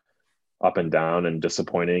so up and down and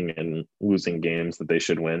disappointing and losing games that they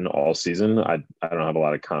should win all season. I don't have a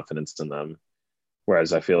lot of confidence in them.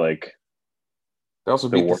 Whereas I feel like They also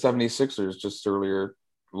the beat the 76ers just earlier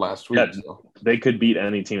last week. yeah, So. they could beat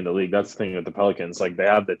any team in the league. That's the thing with the Pelicans. Like they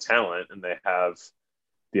have the talent and they have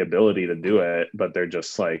the ability to do it, but they're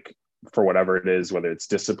just like, for whatever it is, whether it's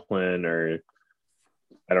discipline or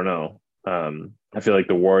I don't know. I feel like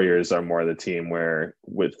the Warriors are more the team where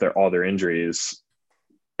with all their injuries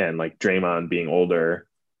and like Draymond being older,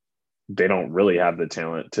 they don't really have the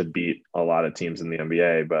talent to beat a lot of teams in the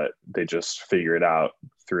NBA, but they just figure it out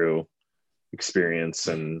through experience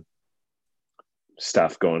and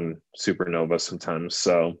stuff going supernova sometimes.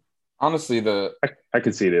 So Honestly, I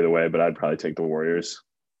could see it either way, but I'd probably take the Warriors.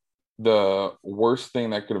 the worst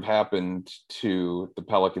thing that could have happened to the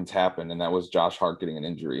Pelicans happened, and that was Josh Hart getting an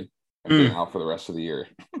injury and being out for the rest of the year.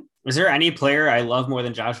 Is there any player I love more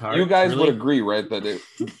than Josh Hart? You guys really? would agree, right? That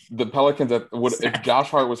the Pelicans would, if Josh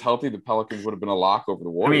Hart was healthy, the Pelicans would have been a lock over the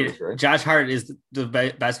Warriors, right? Josh Hart is the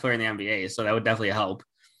best player in the NBA, so that would definitely help.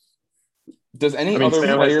 Does any other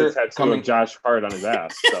Sam player has the tattoo coming? of Josh Hart on his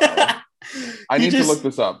ass. So. I need to look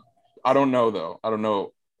this up. I don't know though. I don't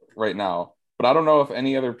know right now, but I don't know if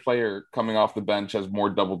any other player coming off the bench has more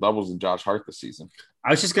double doubles than Josh Hart this season.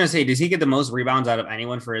 I was just gonna say, does he get the most rebounds out of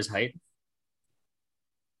anyone for his height?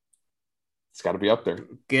 It's got to be up there.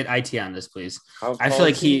 Get IT on this, please. I feel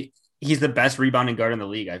like he's the best rebounding guard in the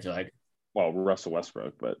league. I feel like. Well, Russell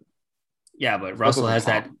Westbrook, but yeah, but Russell has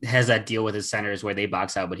that deal with his centers where they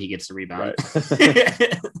box out, but he gets the rebound. Right.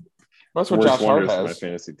 That's what Josh Hart has. My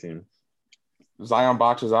fantasy team. Zion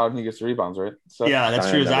boxes out and he gets the rebounds, right? So, yeah, that's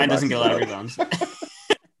true. Zion doesn't get a lot of rebounds.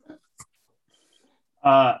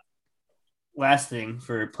 Last thing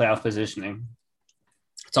for playoff positioning.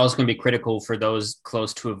 It's also going to be critical for those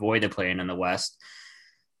close to avoid the play-in in the West.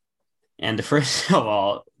 And first of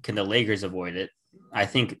all, can the Lakers avoid it? I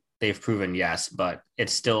think they've proven yes, but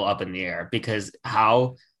it's still up in the air because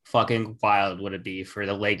how fucking wild would it be for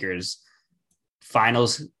the Lakers,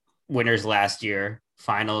 finals winners last year,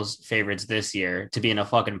 finals favorites this year, to be in a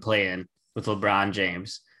fucking play-in with LeBron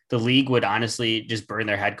James? The league would honestly just burn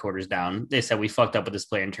their headquarters down. They said we fucked up with this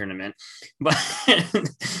play-in tournament, but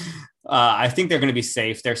I think they're going to be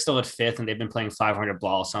safe. They're still at fifth, and they've been playing 500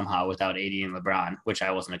 ball somehow without AD and LeBron, which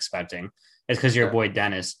I wasn't expecting. It's because your boy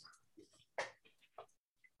Dennis.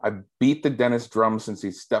 I beat the Dennis drum since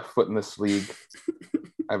he stepped foot in this league.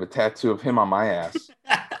 I have a tattoo of him on my ass.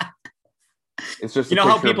 It's just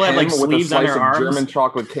how people have like sleeves on their arms, German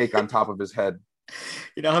chocolate cake on top of his head.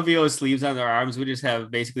 You know how people have sleeves on their arms? We just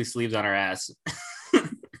have basically sleeves on our ass.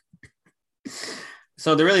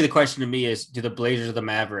 So the question to me is, do the Blazers or the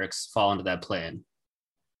Mavericks fall into that plan?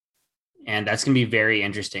 And that's going to be very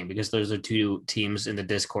interesting because those are two teams in the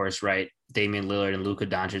discourse, right? Damian Lillard and Luka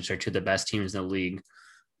Doncic are two of the best teams in the league.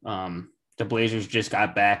 The Blazers just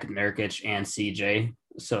got back Nurkic and CJ,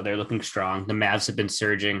 so they're looking strong. The Mavs have been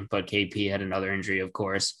surging, but KP had another injury, of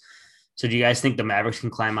course. So do you guys think the Mavericks can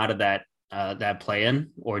climb out of that play-in,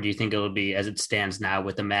 or do you think it'll be as it stands now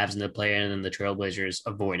with the Mavs in the play-in and the Trailblazers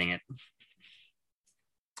avoiding it?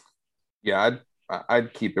 Yeah,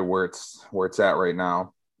 I'd keep it where it's at right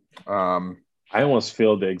now. I almost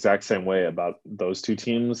feel the exact same way about those two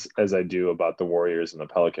teams as I do about the Warriors and the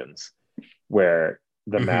Pelicans, where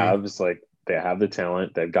the Mavs, like, they have the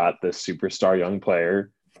talent, they've got this superstar young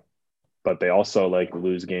player, but they also like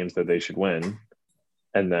lose games that they should win.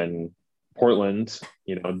 And then Portland,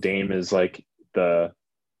 Dame is like their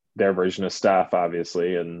version of Steph,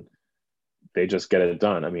 obviously, and they just get it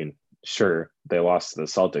done. I mean, sure, they lost to the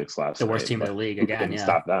Celtics last night. The worst team in the league again. Yeah.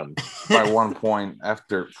 Stop them by 1 point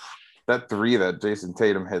after that three that Jason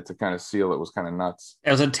Tatum hit to kind of seal it was kind of nuts. It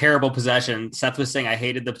was a terrible possession. Seth was saying I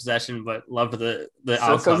hated the possession, but loved the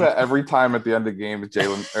outcome. Seth says that every time at the end of games,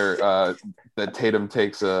 that Tatum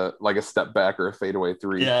takes a step back or a fadeaway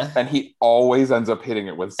three, and he always ends up hitting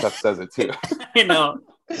it when Seth says it too. I know.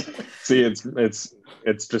 See,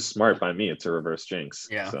 it's just smart by me. It's a reverse jinx.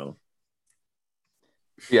 Yeah. So.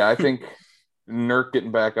 Yeah, I think Nurk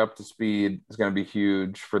getting back up to speed is going to be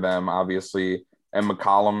huge for them, obviously. And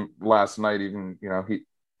McCollum last night, even, he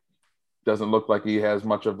doesn't look like he has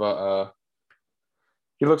much of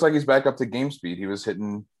he looks like he's back up to game speed. He was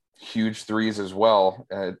hitting huge threes as well.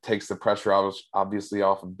 It takes the pressure obviously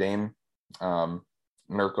off of Dame.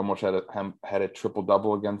 Nurk almost had a triple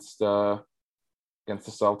double against the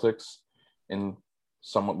Celtics in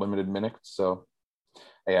somewhat limited minutes. So,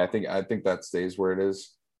 yeah, I think that stays where it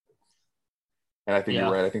is. And I think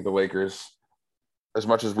you're right. I think the Lakers, as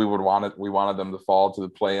much as we wanted them to fall to the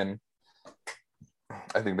play-in,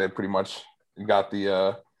 I think they pretty much got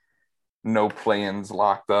the no play-ins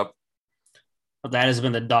locked up. Well, that has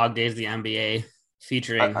been the dog days of the NBA,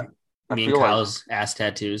 featuring me and Kyle's ass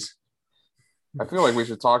tattoos. I feel like we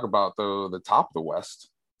should talk about the top of the West.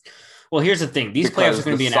 Well, here's the thing: these playoffs are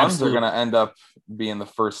going to be an absolute. Suns are going to end up being the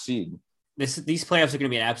first seed. These playoffs are going to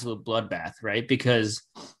be an absolute bloodbath, right? Because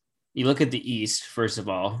you look at the East. First of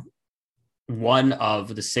all, one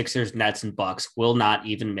of the Sixers, Nets, and Bucks will not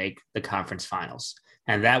even make the conference finals,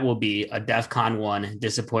 and that will be a DEFCON 1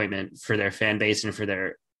 disappointment for their fan base and for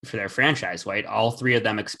their franchise. Right? All three of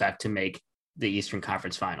them expect to make the Eastern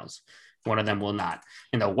Conference Finals. One of them will not.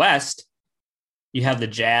 In the West, you have the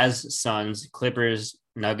Jazz, Suns, Clippers,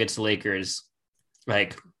 Nuggets, Lakers.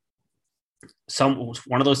 Like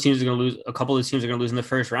one of those teams is going to lose. A couple of those teams are going to lose in the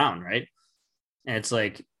first round, right? And it's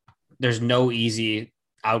like there's no easy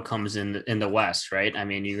outcomes in the West, right? I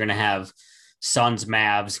mean, you're going to have Suns,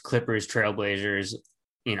 Mavs, Clippers, Trailblazers,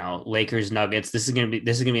 Lakers, Nuggets. This is going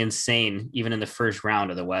to be insane, even in the first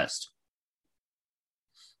round of the West.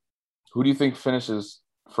 Who do you think finishes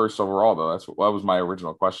first overall, though? That was my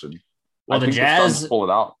original question. Well, the Jazz pull it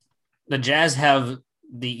out. The Jazz have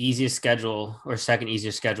the easiest schedule or second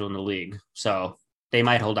easiest schedule in the league, so they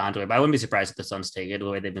might hold on to it. But I wouldn't be surprised if the Suns take it the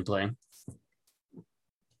way they've been playing.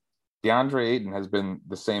 DeAndre Ayton has been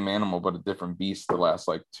the same animal, but a different beast the last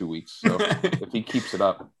 2 weeks. So if he keeps it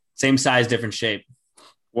up, same size, different shape.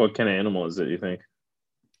 What kind of animal is it, you think?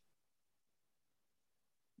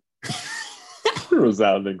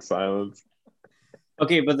 Resounding silence.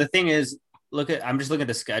 Okay, but the thing is, I'm just looking at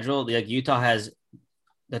the schedule. Like Utah has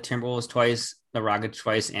the Timberwolves twice, the Rockets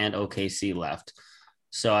twice, and OKC left.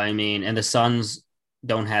 So I mean, and the Suns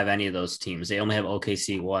don't have any of those teams. They only have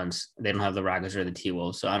OKC once. They don't have the Rockets or the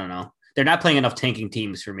T-Wolves. So I don't know. They're not playing enough tanking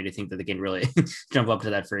teams for me to think that they can really jump up to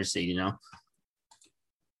that first seed,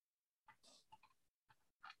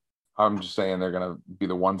 I'm just saying they're going to be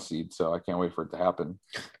the 1 seed, so I can't wait for it to happen.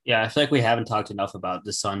 Yeah, I feel like we haven't talked enough about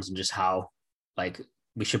the Suns and just how,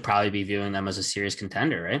 we should probably be viewing them as a serious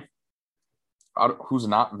contender, right? Who's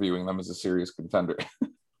not viewing them as a serious contender?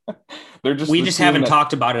 We just haven't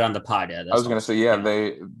talked about it on the pod yet. I was going to say,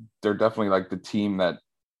 they're definitely the team that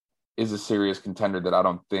is a serious contender that I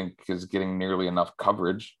don't think is getting nearly enough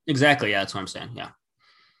coverage. Exactly. Yeah, that's what I'm saying. Yeah.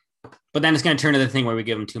 But then it's going to turn to the thing where we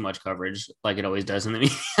give them too much coverage, like it always does in the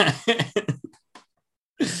media.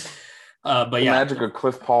 But the magic of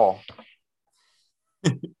Cliff Paul.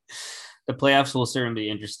 The playoffs will certainly be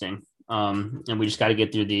interesting. And we just got to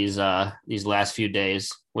get through these last few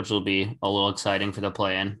days, which will be a little exciting for the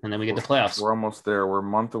play-in, and then we get the playoffs. We're almost there. We're a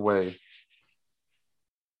month away.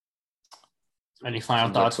 Any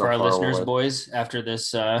final thoughts for our listeners, boys, after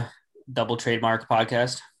this double trademark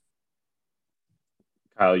podcast?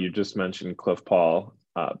 Kyle, you just mentioned Cliff Paul.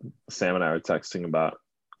 Sam and I were texting about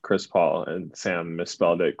Chris Paul, and Sam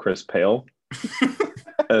misspelled it Chris Pale.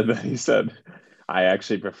 And then he said, I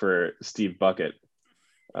actually prefer Steve Bucket.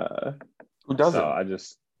 Who doesn't? So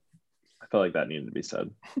I felt like that needed to be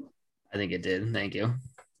said. I think it did. Thank you.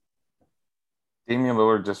 Damian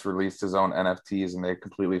Lillard just released his own NFTs and they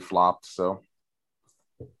completely flopped. So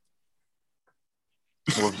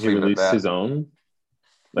he released his own,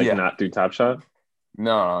 not through Top Shot.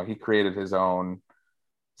 No, he created his own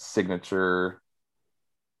signature,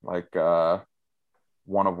 one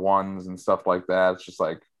of ones and stuff like that. It's just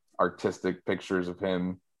artistic pictures of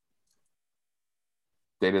him.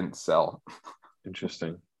 They didn't sell.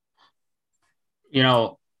 Interesting.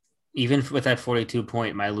 Even with that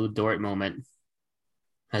 42-point, my Lou Dort moment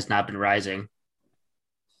has not been rising.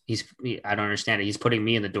 I don't understand it. He's putting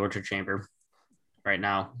me in the torture chamber right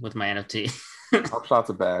now with my NFT. Top Shot's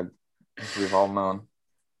a bag. We've all known.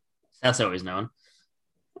 That's always known.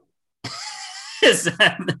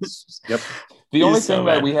 Yep. The only thing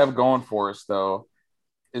that we have going for us, though,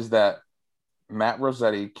 is that Matt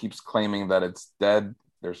Rossetti keeps claiming that it's dead.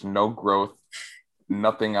 There's no growth.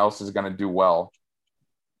 Nothing else is going to do well.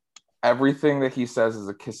 Everything that he says is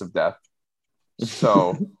a kiss of death.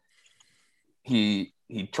 So he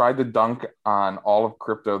tried to dunk on all of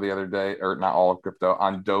crypto the other day, or not all of crypto,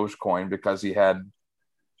 on Dogecoin because he had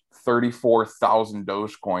 34,000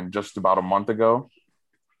 Dogecoin just about a month ago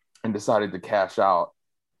and decided to cash out.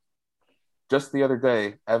 Just the other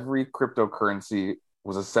day, every cryptocurrency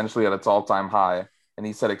was essentially at its all-time high, And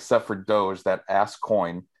he said, except for Doge, that ass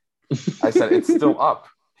coin. I said, it's still up.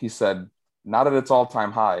 He said, not at its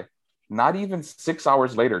all-time high. Not even 6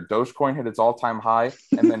 hours later, Dogecoin hit its all-time high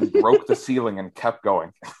and then broke the ceiling and kept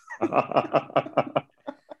going.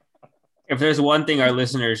 If there's one thing our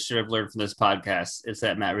listeners should have learned from this podcast, it's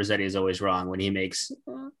that Matt Rossetti is always wrong when he makes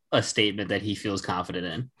a statement that he feels confident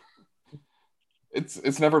in.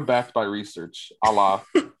 It's never backed by research, a la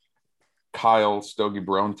Kyle Stogie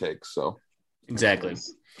Barone takes. So exactly.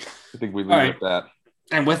 I think we leave it at that.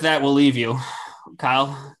 And with that, we'll leave you.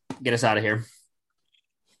 Kyle, get us out of here.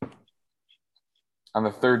 On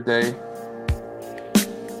the third day,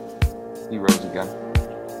 he rose again.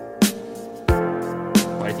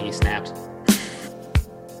 Why do you think he snapped?